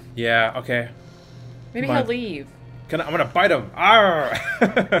off. Yeah, okay. Maybe Come he'll on. leave. I'm gonna bite him. Arr!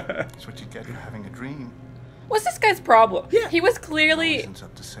 That's what you get for having a dream. What's this guy's problem? Yeah. He was clearly. Ends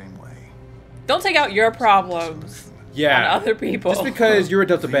up the same way. Don't take out your problems Yeah. on other people. Just because you were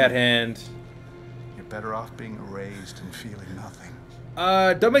dealt a bad hand. You're better off being erased and feeling nothing.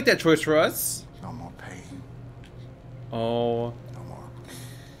 Don't make that choice for us. No more pain. Oh. No more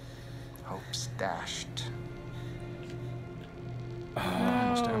hopes dashed.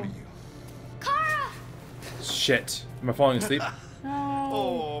 Almost down to you. Kara! Shit. Am I falling asleep?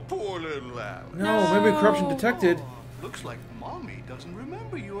 Oh, poor little Alice. No, maybe corruption detected. Looks like Mommy doesn't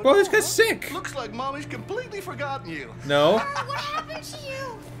remember you at Bro, all. this guy's sick. Looks like Mommy's completely forgotten you. No. What happened to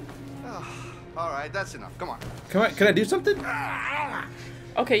you? All right, that's enough. Come on. Come on, can I do something?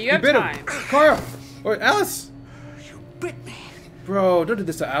 Okay, you have bit time. him. Kara! Or Alice! You bit me. Bro, don't do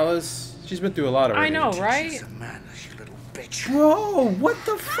this to Alice. She's been through a lot already. I know, right? She's a manners, you little bitch. Bro, what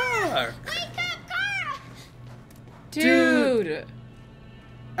the fuck? Wake up, Kara! Dude.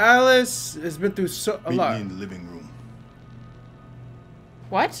 Alice has been through a Meet lot. me in the living room.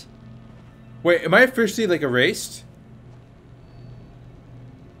 What? Wait, am I officially like erased?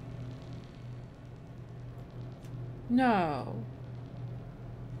 No.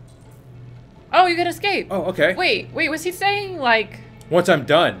 Oh, you can escape. Oh, okay. Wait, was he saying like Once I'm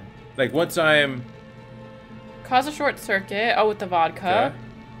done. Like once I'm cause a short circuit? Oh, with the vodka. Okay.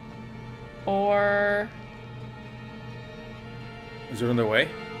 Or Is there another way?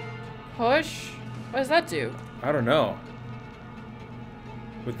 push? What does that do? I don't know.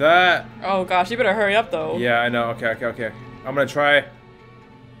 With that, Oh gosh, you better hurry up though. yeah, I know. Okay. I'm gonna try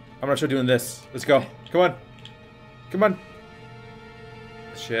doing this. Let's go. Come on. Come on.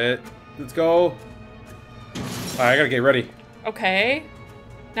 Shit. Let's go. Alright, I gotta get ready. Okay.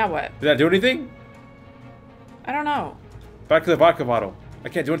 Now what? Did that do anything? I don't know. Back to the vodka bottle. I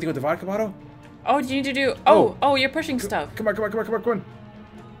can't do anything with the vodka bottle? Oh, do you need to do? Oh. Oh, you're pushing stuff. Come on.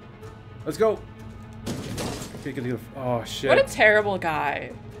 Let's go. Okay, good. Oh, shit. What a terrible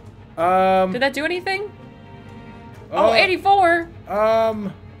guy. Did that do anything? Oh, 84.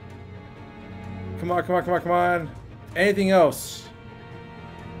 Come on. Anything else?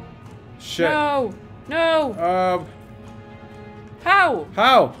 Shit. No. How?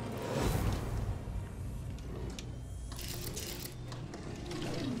 How?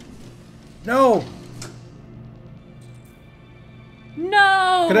 No.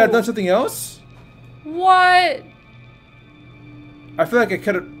 No. Could I have done something else? What? I feel like I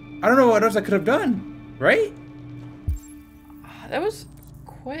could have. I don't know what else I could have done. Right? That was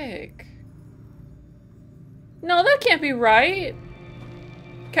quick. No, that can't be right.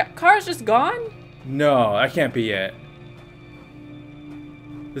 Car's just gone? No, that can't be it.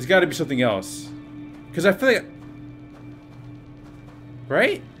 There's got to be something else. Because I feel like.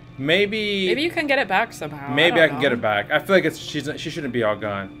 Right? Maybe Maybe you can get it back somehow. I don't can get know. it back. I feel like she shouldn't be all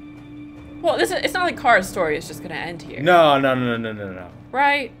gone. Well, it's not like Car's story is just gonna end here. No.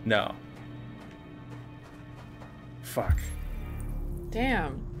 Right? No. Fuck.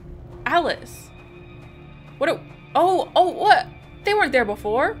 Damn. Alice. What? They weren't there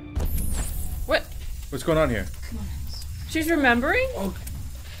before. What? What's going on here? She's remembering? Oh.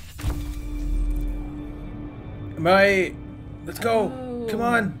 Let's go. Oh. Come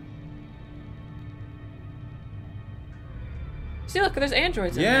on. See, look, there's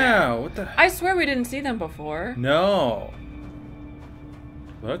androids in there. Yeah, what the? I swear we didn't see them before. No.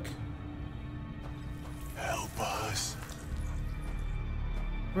 Look. Help us.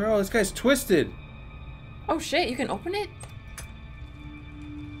 Bro, this guy's twisted. Oh shit, you can open it?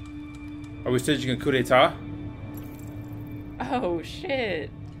 Are we staging a coup d'etat? Oh shit.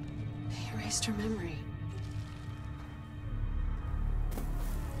 They erased her memory.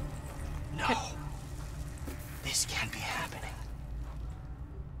 No. This can't be happening.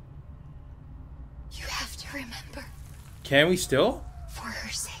 You have to remember, Can we still? for her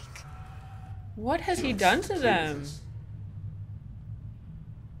sake. What has he done to them?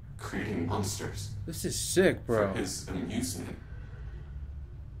 Creating monsters This is sick, for bro. his amusement.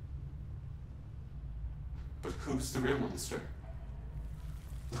 But who's the real monster?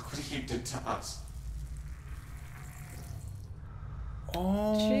 Look what he did to us.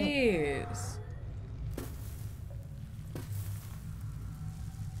 Oh. Jeez.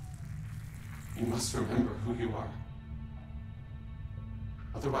 You must remember who you are.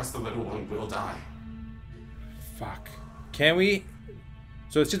 Otherwise the little one will die. Fuck. Can we?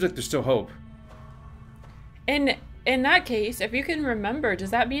 So it seems like there's still hope. In that case, if you can remember,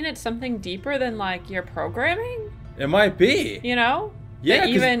 does that mean it's something deeper than like your programming? It might be. You know? Yeah. That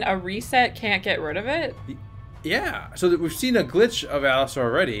even a reset can't get rid of it? Yeah. So that we've seen a glitch of Alice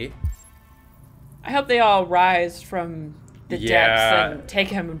already. I hope they all rise from the depths and take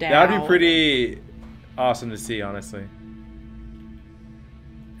him down. That'd be pretty awesome to see, honestly.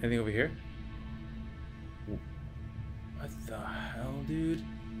 Anything over here? What the hell, dude?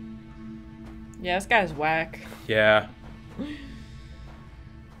 Yeah, this guy's whack. Yeah.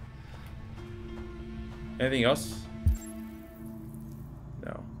 Anything else?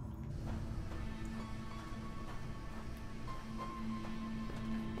 No.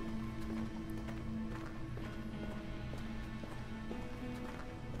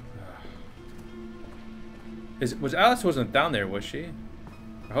 Was Alice wasn't down there, was she?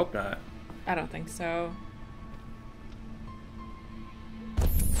 I hope not. I don't think so.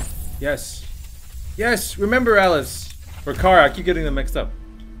 Yes. Yes, remember Alice. Or Kara, I keep getting them mixed up.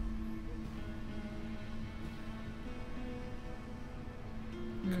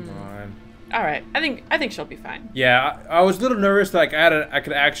 Come on. All right, I think she'll be fine. Yeah, I was a little nervous that like, I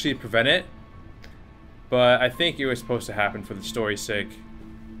could actually prevent it. But I think it was supposed to happen for the story's sake.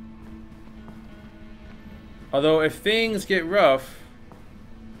 Although if things get rough,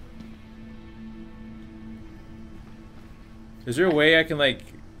 is there a way I can like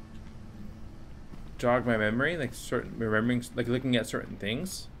jog my memory, like remembering, like looking at certain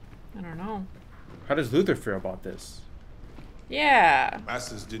things? I don't know. How does Luther feel about this? Yeah.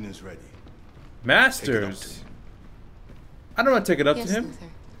 Master's dinner's ready. Masters. I don't want to take it up to him.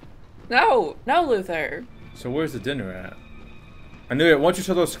 Luther. No, Luther. So where's the dinner at? I knew it. Once you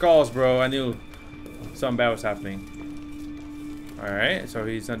saw those skulls, bro, I knew something bad was happening. All right, so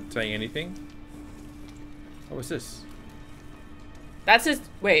he's not saying anything. What was this? That's his.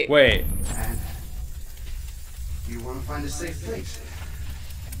 Wait. Wait. And you want to find a safe place.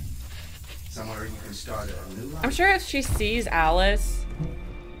 Somewhere you can start a new life. I'm sure if she sees Alice,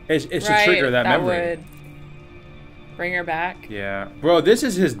 It should trigger that memory. Would bring her back. Yeah, bro, this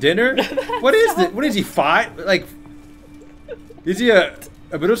is his dinner. What is this? What is he, 5? Like, is he a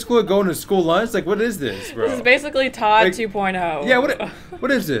middle schooler going to school lunch? Like, what is this, bro? This is basically Todd like, 2.0. Yeah,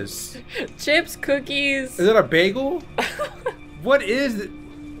 what is this? Chips, cookies. Is that a bagel? What is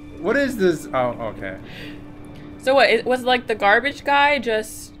this? Oh, okay. So what? It was like the garbage guy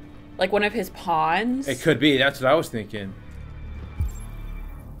just like one of his pawns? It could be. That's what I was thinking.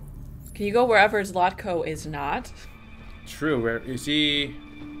 Can you go wherever Zlatko is not? True. Where is he?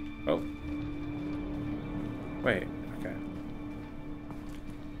 Oh. Wait. Okay.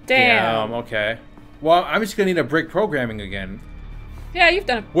 Damn. Okay. Well, I'm just gonna need to break programming again. Yeah, you've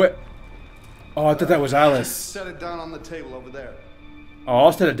done it. What? Oh, I thought that was Alice. Set it down on the table over there. Oh,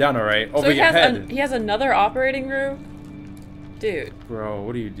 I'll set it down, all right. Over your head. He has another operating room? Dude. Bro,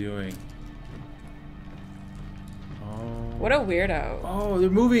 what are you doing? Oh. What a weirdo. Oh, they're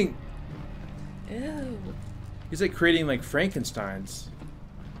moving. Ew. He's like creating like Frankensteins.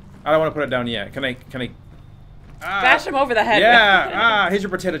 I don't want to put it down yet. Can I? Bash him over the head. Yeah. Here's your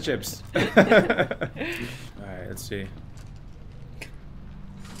potato chips. All right, let's see.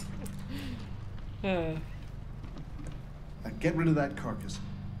 Get rid of that carcass.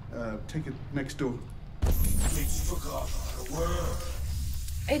 Take it next door.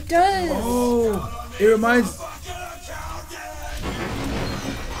 It does. Oh, it reminds.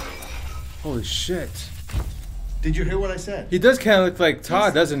 Holy shit. Did you hear what I said? He does kind of look like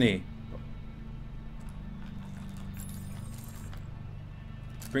Todd, doesn't he?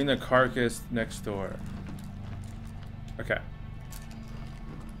 Bring the carcass next door. Okay.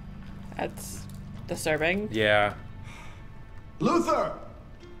 That's disturbing. Yeah. Luther!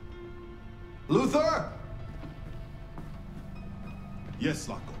 Luther! Yes,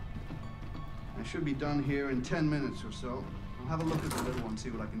 Zlatko. I should be done here in 10 minutes or so. I'll have a look at the little one, see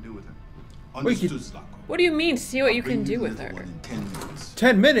what I can do with her. Understood, Zlatko. What do you mean, see what you can do with her? 10 minutes.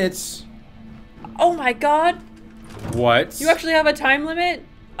 10 minutes? Oh my god! What? You actually have a time limit?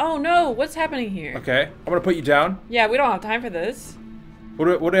 Oh no, what's happening here? Okay, I'm gonna put you down. Yeah, we don't have time for this. What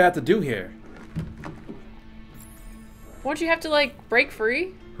do I have to do here? Won't you have to, like, break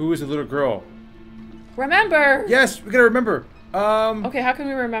free? Who is the little girl? Remember! Yes, we gotta remember. Okay, how can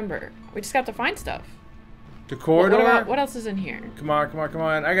we remember? We just have to find stuff. The corridor. What else is in here? Come on, come on, come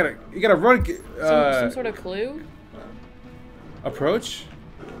on! You gotta run. Some sort of clue. Approach.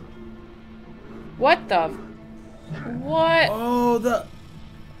 What the? What? Oh, the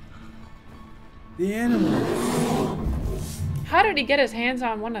animals. How did he get his hands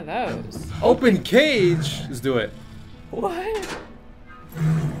on one of those? Open cage. Let's do it. What?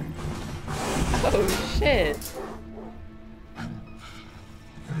 Oh shit.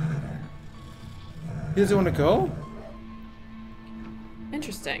 He doesn't want to go?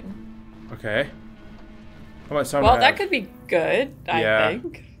 Interesting. Okay. How about some? Well, that could be good, Yeah. I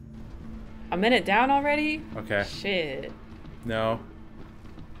think. A minute down already? Okay. Shit. No.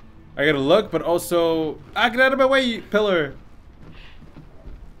 I gotta look, but also... Ah, get out of my way, you pillar!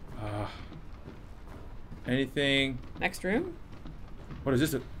 Anything? Next room? What is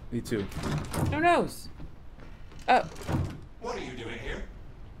this? Me too. Who knows? Oh. What are you doing here?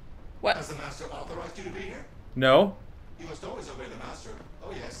 What? Has the master authorized you to be here? No. You must always obey the master.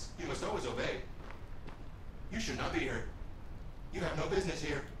 Oh yes, you must always obey. You should not be here. You have no business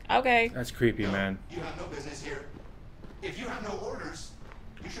here. Okay. That's creepy, man. You have no business here. If you have no orders,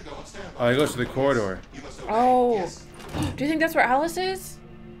 you should go and stand Oh, by. he goes to the corridor. You must obey. Oh. Yes. Do you think that's where Alice is?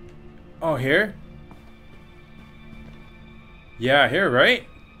 Oh, here? Yeah, here, right?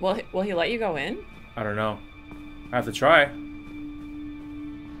 Will he let you go in? I don't know. I have to try.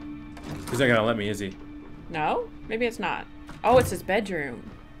 He's not gonna let me, is he? No? Maybe it's not. Oh, it's his bedroom.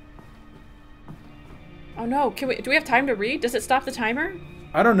 Oh no, do we have time to read? Does it stop the timer?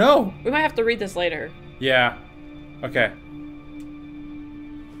 I don't know. We might have to read this later. Yeah. Okay.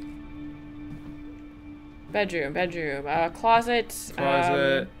 Bedroom. Closet.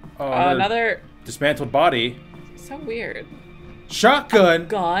 Closet. Another dismantled body. So weird. Shotgun.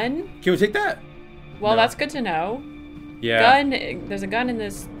 Gun? Can we take that? Well, No. that's good to know. Yeah. Gun. There's a gun in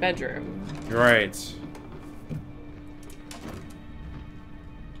this bedroom. You're right.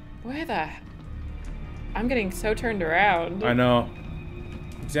 Where the? I'm getting so turned around. I know.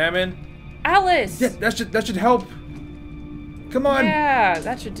 Examine. Alice. Yeah, that should help. Come on. Yeah,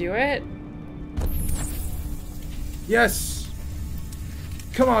 that should do it. Yes.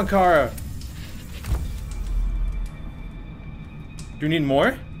 Come on, Kara. Do you need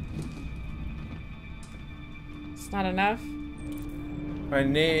more? It's not enough. My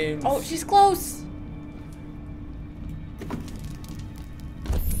name. Oh, she's close.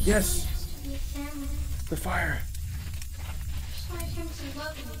 Yes. The fire. I want him to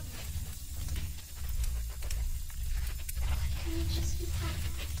love me. Can you just be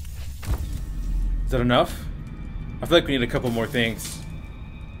happy? Is that enough? I feel like we need a couple more things.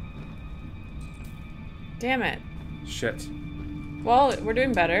 Damn it. Shit. Well, we're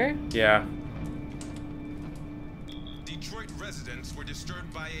doing better. Yeah. Detroit residents were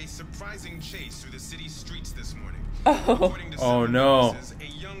disturbed by a surprising chase through the city's streets this morning. Oh. According to Oh, several no. witnesses, a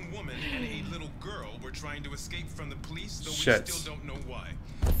young woman and a little girl were trying to escape from the police, though Shit. we still don't know why.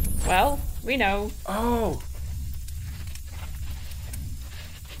 Well, we know. Oh.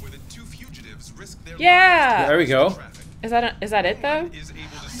 Where the two fugitives risked their Yeah. There we go. Is that it though?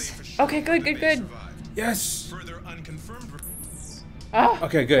 Okay, good. Yes. Further unconfirmed. Oh.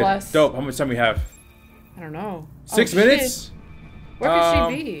 Okay, good. Bless. Dope. How much time we have? I don't know. 6 Oh, minutes? shit. Where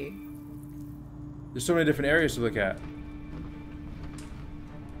could she be? There's so many different areas to look at.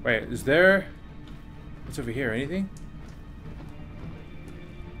 Wait, is there... What's over here? Anything?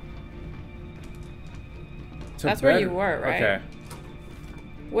 It's a That's where bed- you were, right? Okay.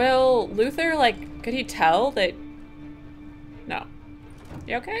 Will Luther, like, could he tell that... No.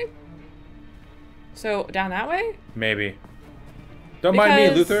 You okay? So, down that way? Maybe. Don't mind me,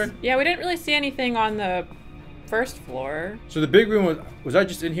 Because- Luther. Yeah, we didn't really see anything on the first floor. So the big room was I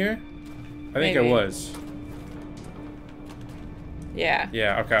just in here? I think I Maybe. was. Yeah.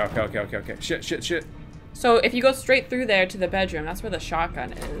 Yeah, okay. Shit. So if you go straight through there to the bedroom, that's where the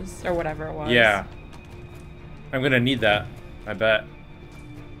shotgun is, or whatever it was. Yeah. I'm gonna need that, I bet.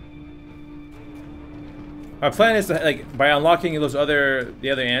 My plan is to, like, by unlocking the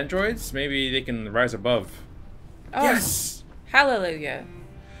other androids, maybe they can rise above. Oh, Yes! Hallelujah.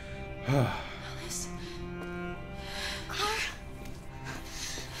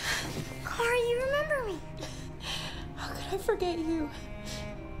 Clara, you remember me. How could I forget you?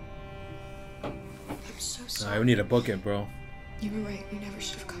 I'm so sorry. I need a bucket, bro. You were right. We never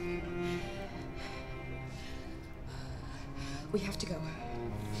should have come. We have to go.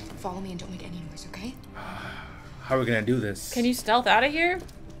 Follow me and don't make any noise, okay? How are we gonna do this? Can you stealth out of here?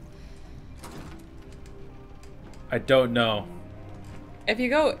 I don't know. If you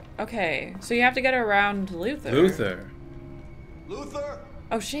go... Okay, so you have to get around Luther. Luther. Luther!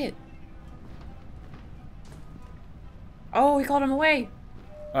 Oh, shit. Oh, he called him away.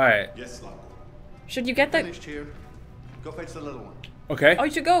 All right. Yes, Zlatko. Should you get the? Finished here. Go fetch the little one. Okay. Oh,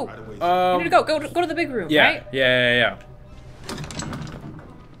 you should go. You need to go. Go to the big room. Yeah. Right? Yeah.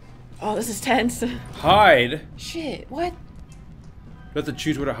 Oh, this is tense. Hide. Shit. What? You have to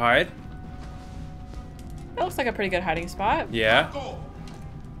choose where to hide. That looks like a pretty good hiding spot. Yeah. Zlatko,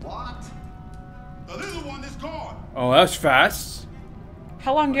 What? the little one is gone. Oh, that's fast.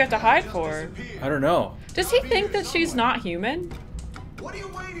 How long do you have to hide for? I don't know. Does he think that she's not human? What are you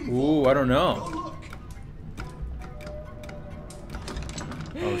waiting for? Ooh, I don't know. Go look.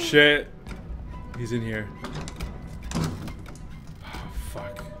 Oh shit. He's in here. Oh,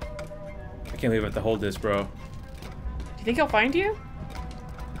 fuck. I can't believe I have to hold this, bro. Do you think he'll find you?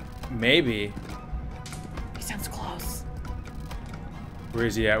 Maybe. He sounds close. Where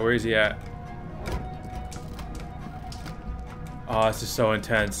is he at? Where is he at? Oh, this is so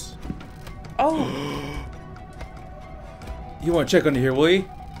intense. Oh. You want to check under here, will you?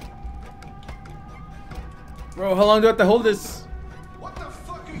 Bro, how long do I have to hold this? What the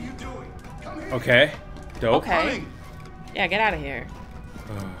fuck are you doing? Come here. Okay. Dope. Okay. Yeah, get out of here.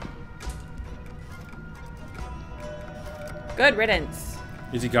 Good riddance.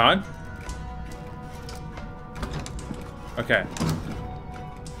 Is he gone? Okay.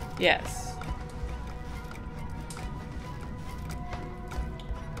 Yes.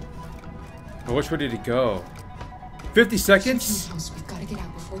 But which way did he go? 50 seconds? House. We've got to get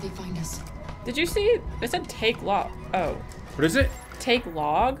out before they find us. Did you see? It said take log. Oh. What is it? Take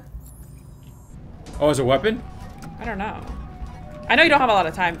log? Oh, it's a weapon? I don't know. I know you don't have a lot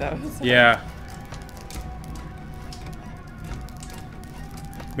of time though. So. Yeah.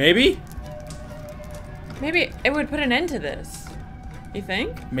 Maybe? Maybe it would put an end to this. You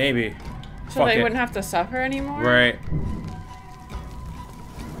think? Maybe. So Fuck they it. wouldn't have to suffer anymore? Right.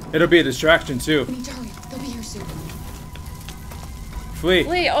 It'll be a distraction too. We need to hurry. They'll be here soon. Flee.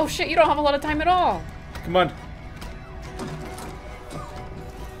 Lee, oh shit, you don't have a lot of time at all. Come on.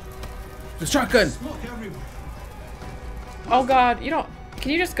 The shotgun. Smoke everywhere. Oh god, you don't.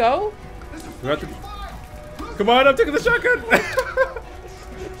 Can you just go? We have to... Come on, I'm taking the shotgun.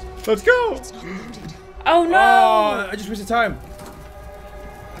 Let's go. Oh no! Oh, I just wasted time.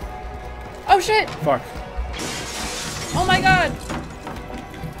 Oh shit! Fuck. Oh my god!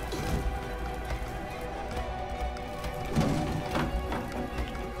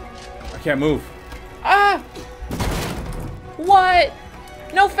 I can't move. Ah! What?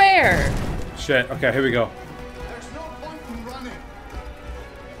 No fair! Shit. Okay, here we go. There's no point in running.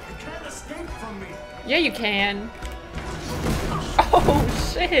 You can't escape from me. Yeah, you can.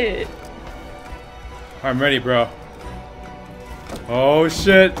 Oh shit! I'm ready, bro. Oh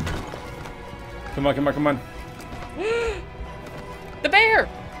shit. Come on, come on, come on. The bear!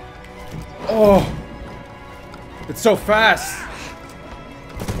 Oh. It's so fast.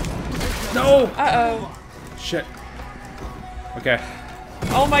 No. Uh-oh. Shit. Okay.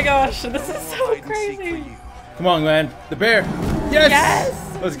 Oh my gosh, this is so crazy. Come on, man. The bear. Yes.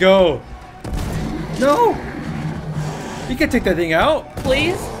 Yes! Let's go. No. You can take that thing out.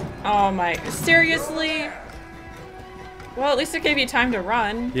 Please? Oh my, seriously? Well, at least it gave you time to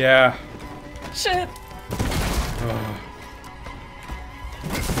run. Yeah. Shit.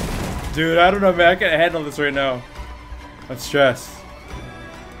 Dude, I don't know, man. I can't handle this right now. I'm stressed.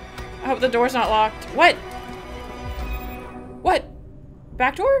 I hope the door's not locked. What? What?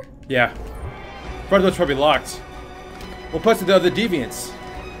 Back door? Yeah. Front door's probably locked. Well, plus the other deviants.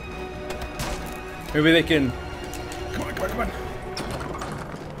 Maybe they can... Come on, come on, come on.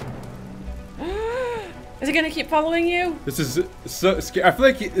 Is it gonna keep following you? This is so scary. I feel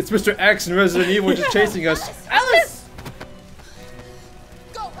like it's Mr. X in Resident Evil just chasing us. Alice!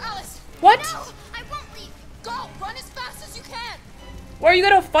 Go, Alice! What? No, I won't leave. Go, run as fast as you can. Where are you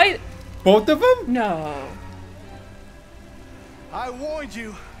gonna fight? Both of them? No. I warned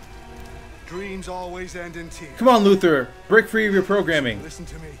you. Dreams always end in tears. Come on, Luther. Break free of your programming. Listen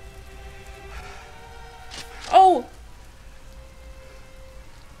to me. Oh!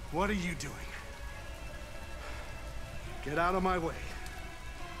 What are you doing? Get out of my way.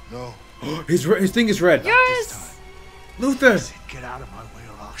 No. His thing is red. Yes! Luther. Get out of my way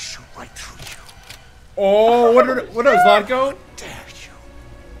or I'll shoot right through you. Oh, what else, Zlatko? Dare you?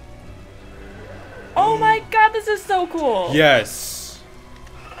 Oh my god, this is so cool. Yes.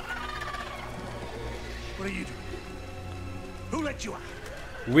 What are you doing? Who let you out?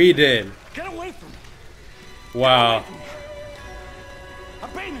 We did. Get away from me. Wow.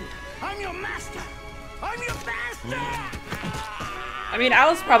 Obey me. I'm your master. I'm your master. I mean,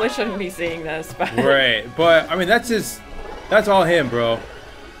 Alice probably shouldn't be seeing this, but... Right, but I mean that's all him, bro.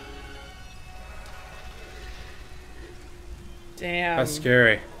 Damn. That's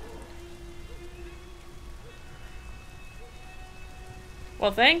scary.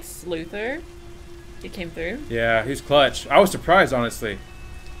 Well, thanks, Luther. He came through. Yeah, he's clutch. I was surprised, honestly.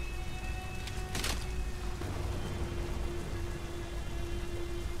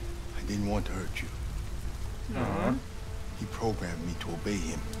 I didn't want to hurt you. Aww. He programmed me to obey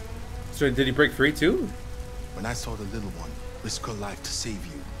him. So did he break free too? When I saw the little one risk her life to save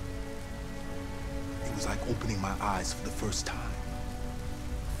you, it was like opening my eyes for the first time.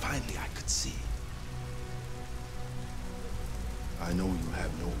 Finally, I could see. I know you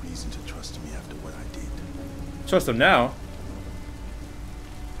have no reason to trust me after what I did. Trust him now.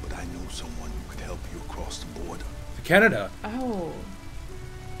 But I know someone who could help you across the border. To Canada. Oh.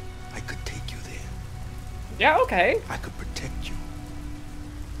 I could take you there. Yeah, okay. I could protect you.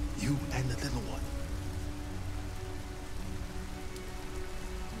 You and the little one.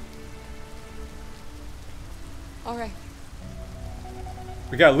 All right.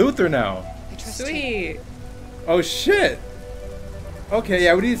 We got Luther now. I trust you. Sweet. Oh shit. Okay,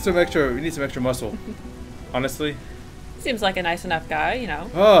 yeah, we need some extra muscle. Honestly. Seems like a nice enough guy, you know.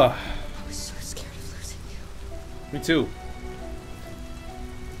 Oh. I was so scared of losing you. Me too.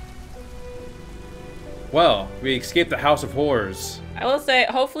 Well, we escaped the House of Horrors. I will say,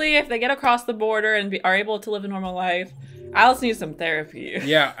 hopefully, if they get across the border and are able to live a normal life, Alice needs some therapy.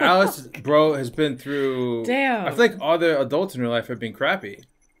 Yeah, Alice, bro, has been through... Damn. I feel like all the adults in her life have been crappy.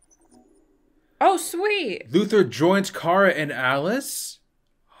 Oh, sweet. Luther joins Kara and Alice?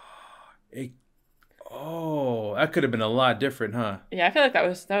 Oh, that could have been a lot different, huh? Yeah, I feel like that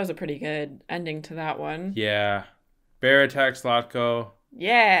was a pretty good ending to that one. Yeah. Bear attacks Zlatko.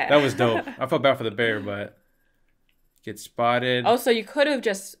 Yeah. That was dope. I felt bad for the bear, but... Get spotted. Oh, so you could have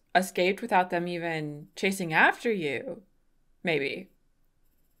just escaped without them even chasing after you. Maybe.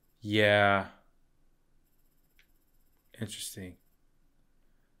 Yeah. Interesting.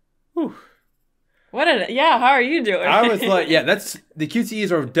 Whew. How are you doing? I was like, yeah, that's the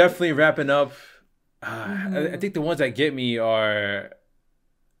QTEs are definitely wrapping up. I think the ones that get me are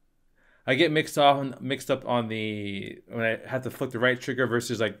I get mixed up on the when I have to flick the right trigger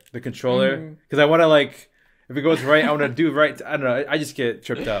versus like the controller because I want to like if it goes right I want to do right. I don't know. I just get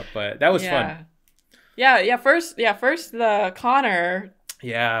tripped up, but that was fun. Yeah. First the Connor.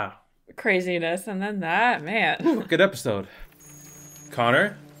 Yeah. Craziness, and then that man. Good episode.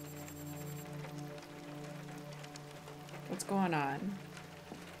 Connor. What's going on?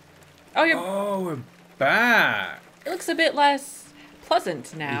 Oh, we're back. It looks a bit less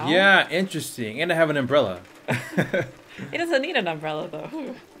pleasant now. Yeah, interesting. And I have an umbrella. He doesn't need an umbrella,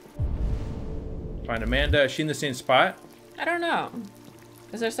 though. Find Amanda. Is she in the same spot? I don't know.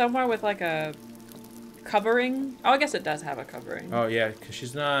 Is there somewhere with like a covering? Oh, I guess it does have a covering. Oh, yeah, because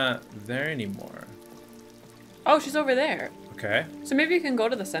she's not there anymore. Oh, she's over there. Okay. So maybe you can go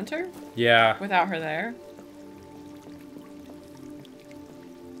to the center? Yeah. Without her there?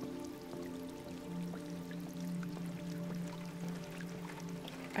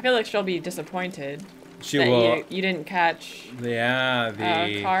 I feel like she'll be disappointed. She will. You didn't catch. Yeah,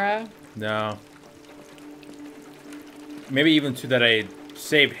 Kara. No. Maybe even too that I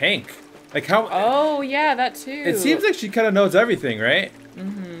saved Hank. Like how? Oh yeah, that too. It seems like she kind of knows everything, right?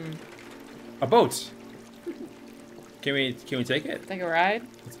 Mm-hmm. A boat. Can we take it? Take a ride?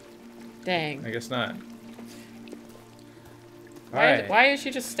 Dang. I guess not. Why is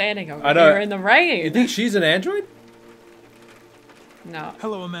she just standing over here in the rain? You think she's an android? No.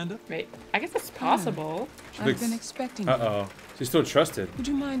 Hello, Amanda. Wait, I guess it's possible. I've been expecting you. Uh-oh. She's still trusted. Would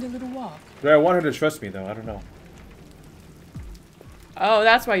you mind a little walk? Do I want her to trust me, though? I don't know. Oh,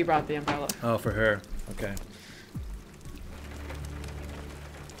 that's why you brought the umbrella. Oh, for her. Okay.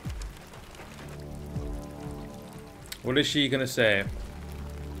 What is she gonna say?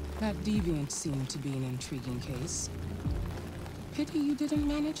 That deviant seemed to be an intriguing case. Pity you didn't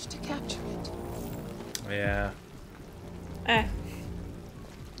manage to capture it. Yeah.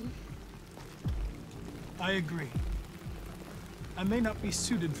 I agree. I may not be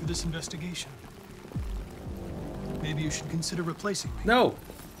suited for this investigation. Maybe you should consider replacing me. No.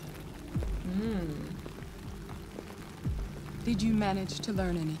 Did you manage to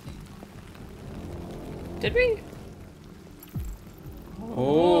learn anything? Did we?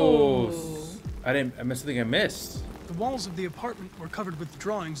 Oh. I missed something I missed. The walls of the apartment were covered with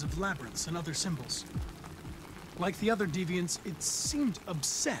drawings of labyrinths and other symbols. Like the other deviants, it seemed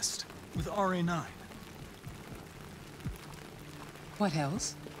obsessed with RA9. What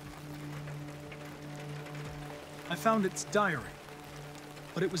else? I found its diary,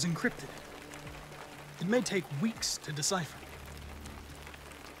 but it was encrypted. It may take weeks to decipher.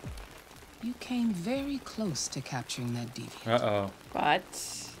 You came very close to capturing that deviant. Uh-oh.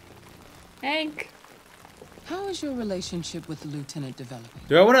 But Hank, How is your relationship with the lieutenant developing?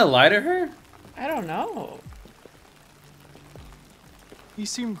 Do I want to lie to her? I don't know. He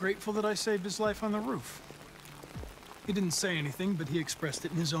seemed grateful that I saved his life on the roof. He didn't say anything, but he expressed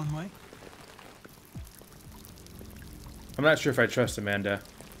it in his own way. I'm not sure if I trust Amanda.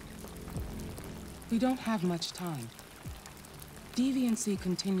 We don't have much time. Deviancy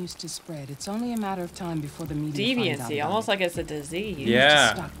continues to spread. It's only a matter of time before the media finds out Deviancy, about almost it. like it's a disease. We Yeah. need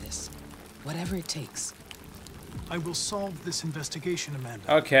to stop this. Whatever it takes. I will solve this investigation,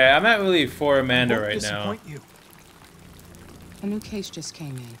 Amanda. Okay, I'm not really for Amanda I won't right now. disappoint you. A new case just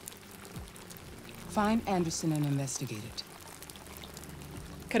came in. Find Anderson and investigate it.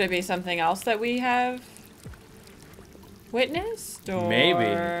 Could it be something else that we have witnessed? Or...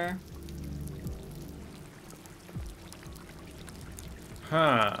 Maybe.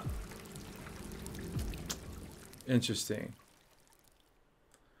 Huh. Interesting.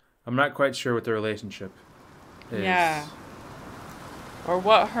 I'm not quite sure what the relationship is. Yeah. Or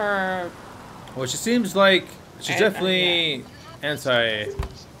what her... Well, she seems like she's definitely anti...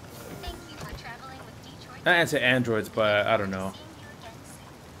 Not anti-androids, but I don't know.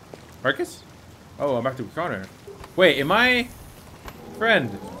 Markus? Oh, I'm back to Connor. Wait, am I...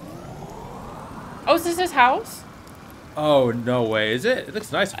 Friend? Oh, is this his house? Oh, no way. Is it? It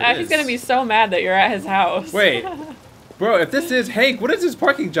looks nice if it He's is. gonna be so mad that you're at his house. Wait. Bro, if this is Hank, what is his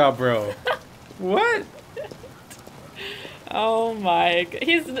parking job, bro? What? Oh my...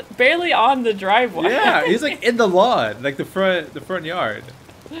 He's barely on the driveway. Yeah, he's like in the lawn, like the front yard.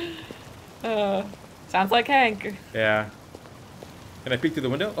 Sounds like Hank. Yeah. Can I peek through the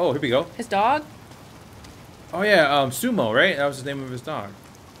window? Oh, here we go. His dog? Oh yeah, Sumo, right? That was the name of his dog.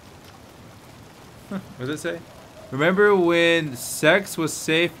 Huh, what does it say? Remember when sex was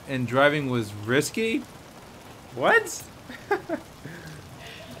safe and driving was risky? What?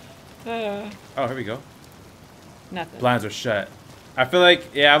 Oh, here we go. Nothing. Blinds are shut. I feel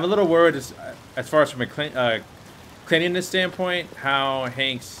like, yeah, I'm a little worried as far as from a cleanliness standpoint, how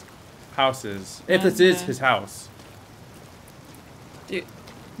Hank's house is. If this is his house. Dude.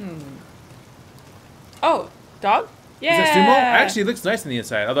 Oh, dog? Yeah. Is that Sumo? Actually, it looks nice on the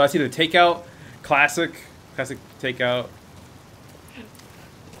inside. Although I see the takeout, classic takeout.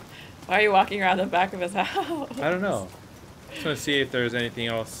 Why are you walking around the back of his house? I don't know. Just want to see if there's anything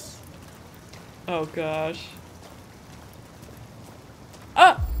else. Oh gosh.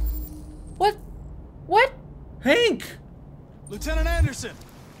 Oh! What? What? Hank! Lieutenant Anderson!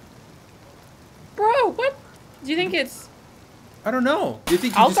 Bro, what? Do you think it's I don't know. Do you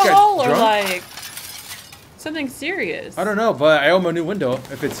think he just got alcohol or drunk? like something serious? I don't know, but I owe him a new window.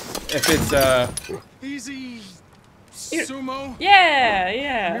 If it's Easy, Sumo. Yeah,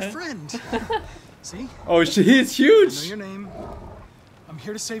 yeah. I'm your friend. See? Oh, he's I know huge. your name. I'm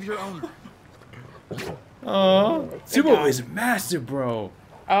here to save your owner. Oh, Sumo is massive, bro.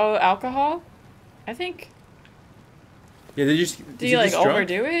 Oh, alcohol? I think. Yeah, did you like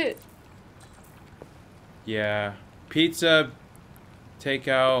overdo it? Yeah, pizza,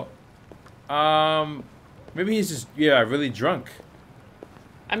 takeout. Maybe he's just really drunk.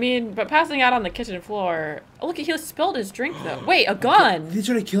 I mean, but passing out on the kitchen floor. Oh, look, he spilled his drink though. Wait, a gun. Did he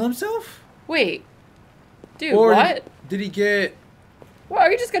try to kill himself? Wait, dude, Or what? Did he get? What?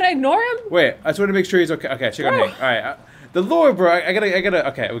 Are you just gonna ignore him? Wait, I just want to make sure he's okay. Okay, check on Hank. All right, the lore, bro. I gotta.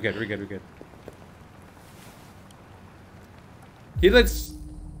 Okay, we're good. He looks.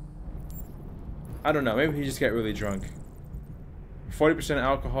 I don't know. Maybe he just got really drunk. 40%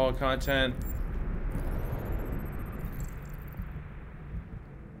 alcohol content.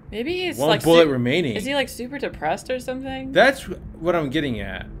 Maybe he's One like bullet remaining. Is he like super depressed or something? That's what I'm getting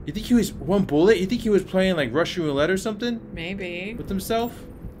at. You think he was one bullet? You think he was playing like Russian roulette or something? Maybe. With himself?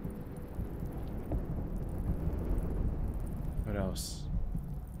 What else?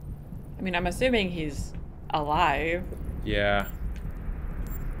 I mean, I'm assuming he's alive. Yeah.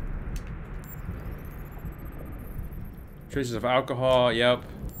 Traces of alcohol, yep.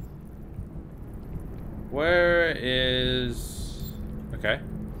 Where is... Okay.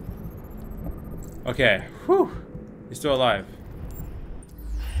 Okay, whew. He's still alive.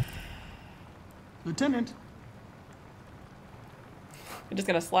 Lieutenant. You're just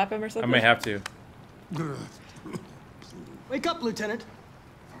gonna slap him or I something? may have to. Wake up, Lieutenant.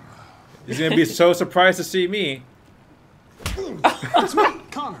 He's gonna be so surprised to see me. It's me,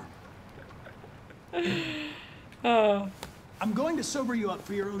 Connor. Oh. I'm going to sober you up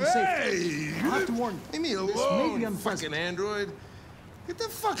for your own Hey! safety. I'll have to warn you. Leave me This may be alone, unpleasant. fucking android. Get the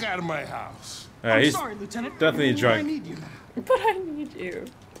fuck out of my house. Alright, I'm he's sorry, Lieutenant. definitely But drunk. I need you. But I need you.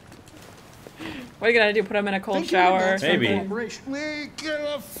 What are you gonna do? Put him in a cold shower? Or Maybe. something? Get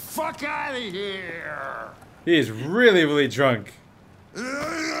the fuck out of here! He is really, really drunk.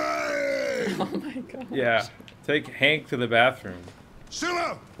 Oh my god. Yeah. Take Hank to the bathroom.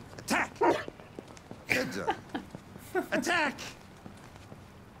 Sumo! Attack! Good job. Attack!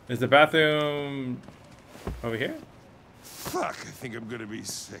 Is the bathroom over here? Fuck, I think I'm gonna be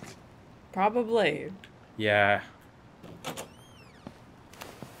sick. Probably. Yeah.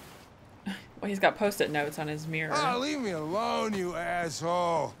 Well, he's got post-it notes on his mirror. Oh, leave me alone, you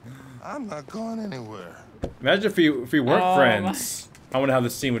asshole. I'm not going anywhere. Imagine if we weren't friends. I wonder how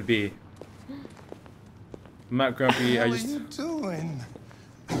this scene would be. I'm not grumpy. What I are just. you doing?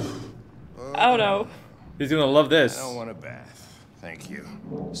 Oh no. He's gonna love this. I don't want a bath. Thank you.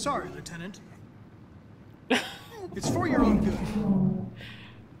 Sorry, Lieutenant. It's for your own good.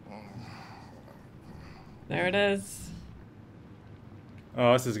 There it is.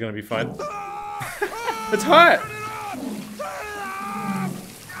 Oh, this is gonna be fun. It's hot.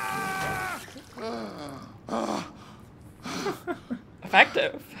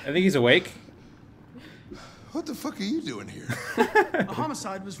 Effective. I think he's awake. What the fuck are you doing here? A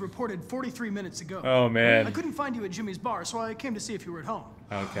homicide was reported 43 minutes ago. Oh man. I couldn't find you at Jimmy's bar, so I came to see if you were at home.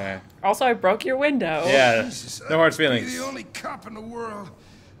 Okay. Also, I broke your window. Yeah. Jesus, No hard I'd be feelings. the only cop in the world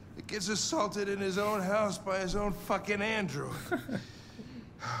that gets assaulted in his own house by his own fucking android.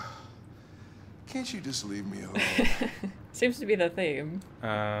 Can't you just leave me alone? Seems to be the theme.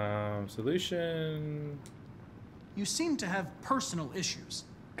 Solution. You seem to have personal issues.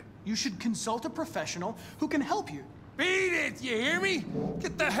 You should consult a professional who can help you. Beat it! You hear me?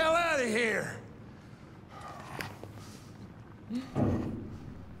 Get the hell out of here!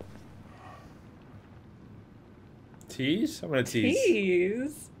 Tease? I'm gonna tease.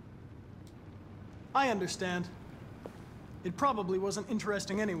 Tease. I understand. It probably wasn't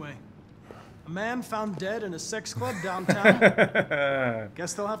interesting anyway. A man found dead in a sex club downtown.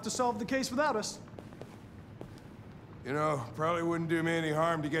 Guess they'll have to solve the case without us. You know, probably wouldn't do me any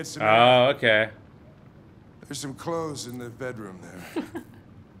harm to get some. Oh, okay. There's some clothes in the bedroom there.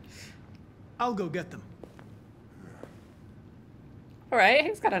 I'll go get them. All right,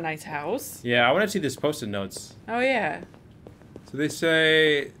 he's got a nice house. Yeah, I want to see this post-it notes. Oh yeah. So they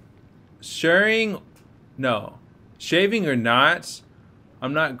say, shaving or not.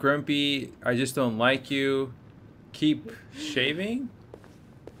 I'm not grumpy. I just don't like you. Keep shaving.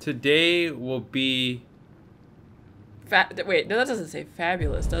 Today will be. Wait, no, that doesn't say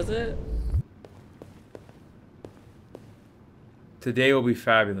fabulous, does it? Today will be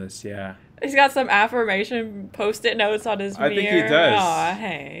fabulous. Yeah. He's got some affirmation post-it notes on his mirror. I think he does. Aw,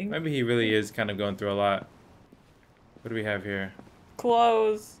 Hank. Maybe he really is kind of going through a lot. What do we have here?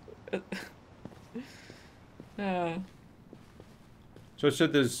 Clothes. So it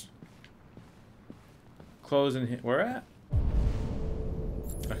said there's clothes in here. Where at?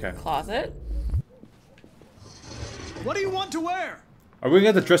 Okay. Closet. What do you want to wear? Are we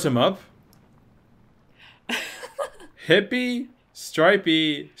going to dress him up? Hippie,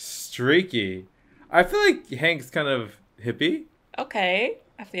 stripey, streaky. I feel like Hank's kind of hippie. Okay,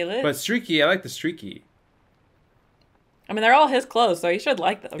 I feel it. But streaky, I like the streaky. I mean, they're all his clothes, so he should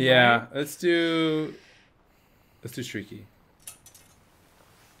like them. Yeah, right? let's do streaky.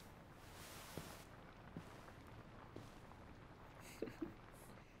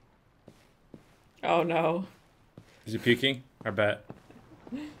 Oh no. Is he puking? I bet.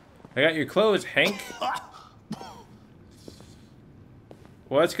 I got your clothes, Hank.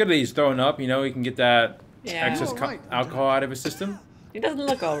 Well, that's good that he's throwing up. You know, he can get that excess alcohol out of his system. He doesn't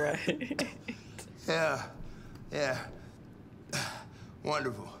look all right. Yeah.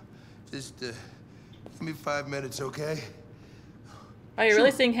 Wonderful. Just give me 5 minutes, okay? Oh, you're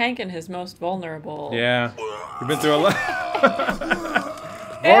really seeing Hank in his most vulnerable. Yeah. We've been through a lot.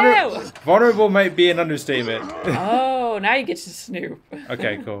 Vulnerable might be an understatement. Oh, now you get to snoop.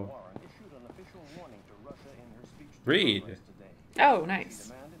 Okay, cool. Read. Oh,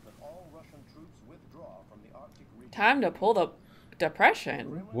 nice. Time to pull the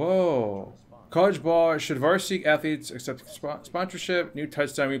depression. Whoa. College ball. Should varsity athletes accept sponsorship? New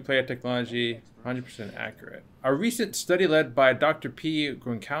touchdown replay technology. 100% accurate. A recent study led by Dr. P.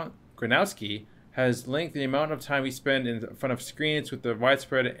 Gronowski has linked the amount of time we spend in front of screens with the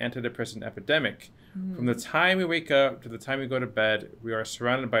widespread antidepressant epidemic. From the time we wake up to the time we go to bed, we are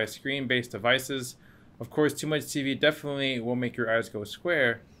surrounded by screen-based devices. Of course, too much TV definitely will make your eyes go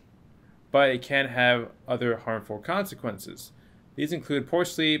square, but it can have other harmful consequences. These include poor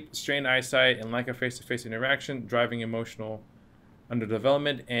sleep, strained eyesight, and lack of face-to-face interaction, driving emotional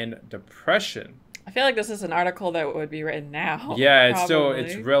underdevelopment, and depression. I feel like this is an article that would be written now. Yeah, it's probably.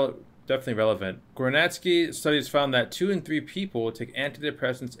 still, definitely relevant. Gornatsky studies found that 2 in 3 people take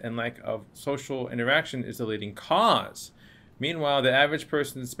antidepressants and lack of social interaction is the leading cause. Meanwhile, the average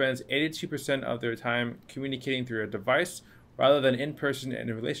person spends 82% of their time communicating through a device rather than in person, and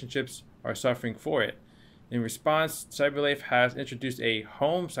relationships are suffering for it. In response, CyberLife has introduced a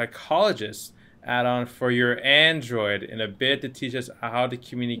home psychologist add-on for your Android in a bid to teach us how to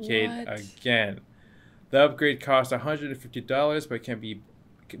communicate again. The upgrade costs $150,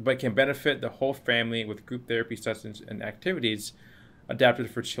 but can benefit the whole family with group therapy sessions and activities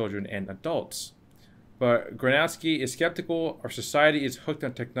adapted for children and adults. But Gronowski is skeptical. Our society is hooked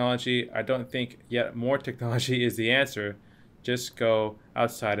on technology. I don't think yet more technology is the answer. Just go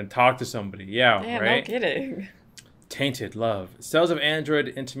outside and talk to somebody. Yeah, right? No kidding. Tainted love. Sales of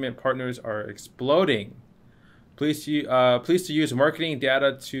Android intimate partners are exploding. Pleased to use marketing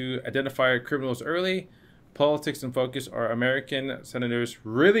data to identify criminals early. Politics in focus. Are American senators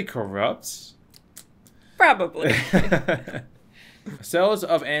really corrupt? Probably. Sales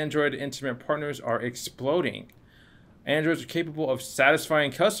of Android intimate partners are exploding. Androids are capable of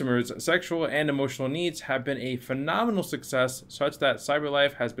satisfying customers' sexual and emotional needs have been a phenomenal success, such that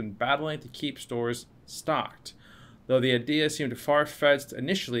CyberLife has been battling to keep stores stocked. Though the idea seemed far-fetched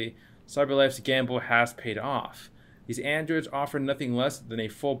initially, CyberLife's gamble has paid off. These androids offer nothing less than a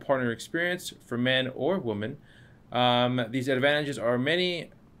full partner experience for men or women. These advantages are many.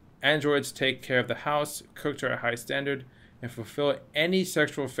 Androids take care of the house, cook to a high standard, and fulfill any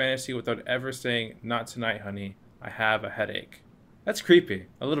sexual fantasy without ever saying, "Not tonight, honey. I have a headache." That's creepy,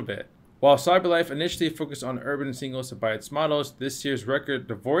 a little bit. While CyberLife initially focused on urban singles by its models, this year's record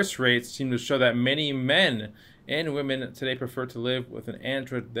divorce rates seem to show that many men and women today prefer to live with an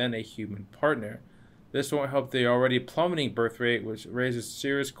android than a human partner. This won't help the already plummeting birth rate, which raises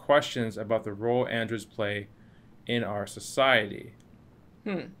serious questions about the role androids play in our society.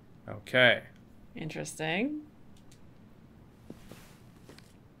 Okay. Interesting.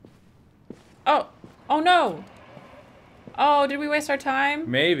 Oh no! Oh, did we waste our time?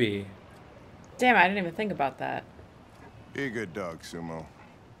 Maybe. Damn, I didn't even think about that. Be a good dog, Sumo.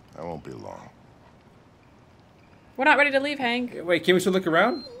 I won't be long. We're not ready to leave, Hank. Wait, can we still look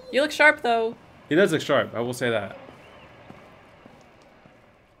around? You look sharp, though. He does look sharp, I will say that.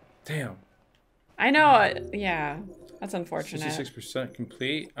 Damn. I know, yeah. That's unfortunate. 66%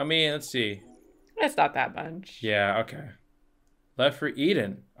 complete. I mean, let's see. It's not that much. Yeah, okay. Left for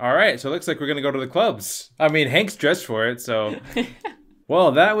Eden. All right, so it looks like we're going to go to the clubs. I mean, Hank's dressed for it, so...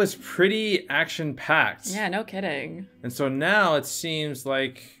 Well, that was pretty action-packed. Yeah, no kidding. And so now it seems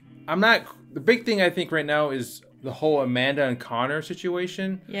like... The big thing I think right now is the whole Amanda and Connor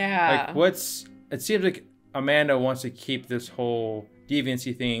situation. Yeah. Like, it seems like Amanda wants to keep this whole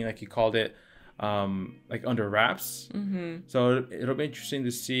deviancy thing, like you called it, like under wraps. So it'll be interesting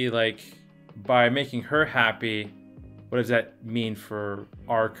to see, like, by making her happy, what does that mean for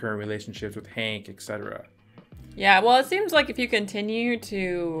our current relationships with Hank, etc.? Yeah, well, it seems like if you continue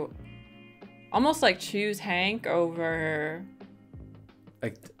to almost like choose Hank over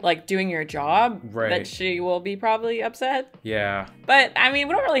like doing your job, that she will be probably upset. Yeah. But I mean,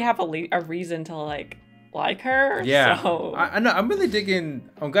 we don't really have a reason to like her. Yeah. So. I know. I'm really digging.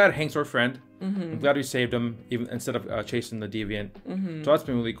 I'm glad Hank's our friend. I'm glad we saved him even instead of chasing the deviant. So that's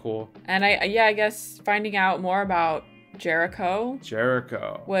been really cool. And I guess finding out more about Jericho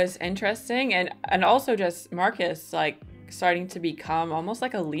was interesting, and also just Markus like starting to become almost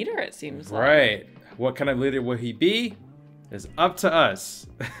like a leader, it seems like. Right. What kind of leader will he be is up to us.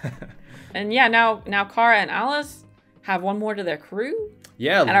 And yeah, now Kara and Alice have one more to their crew.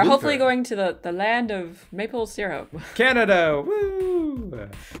 Yeah, and are hopefully going to the land of maple syrup. Canada. Woo!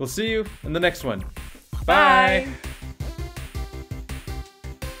 We'll see you in the next one. Bye. Bye.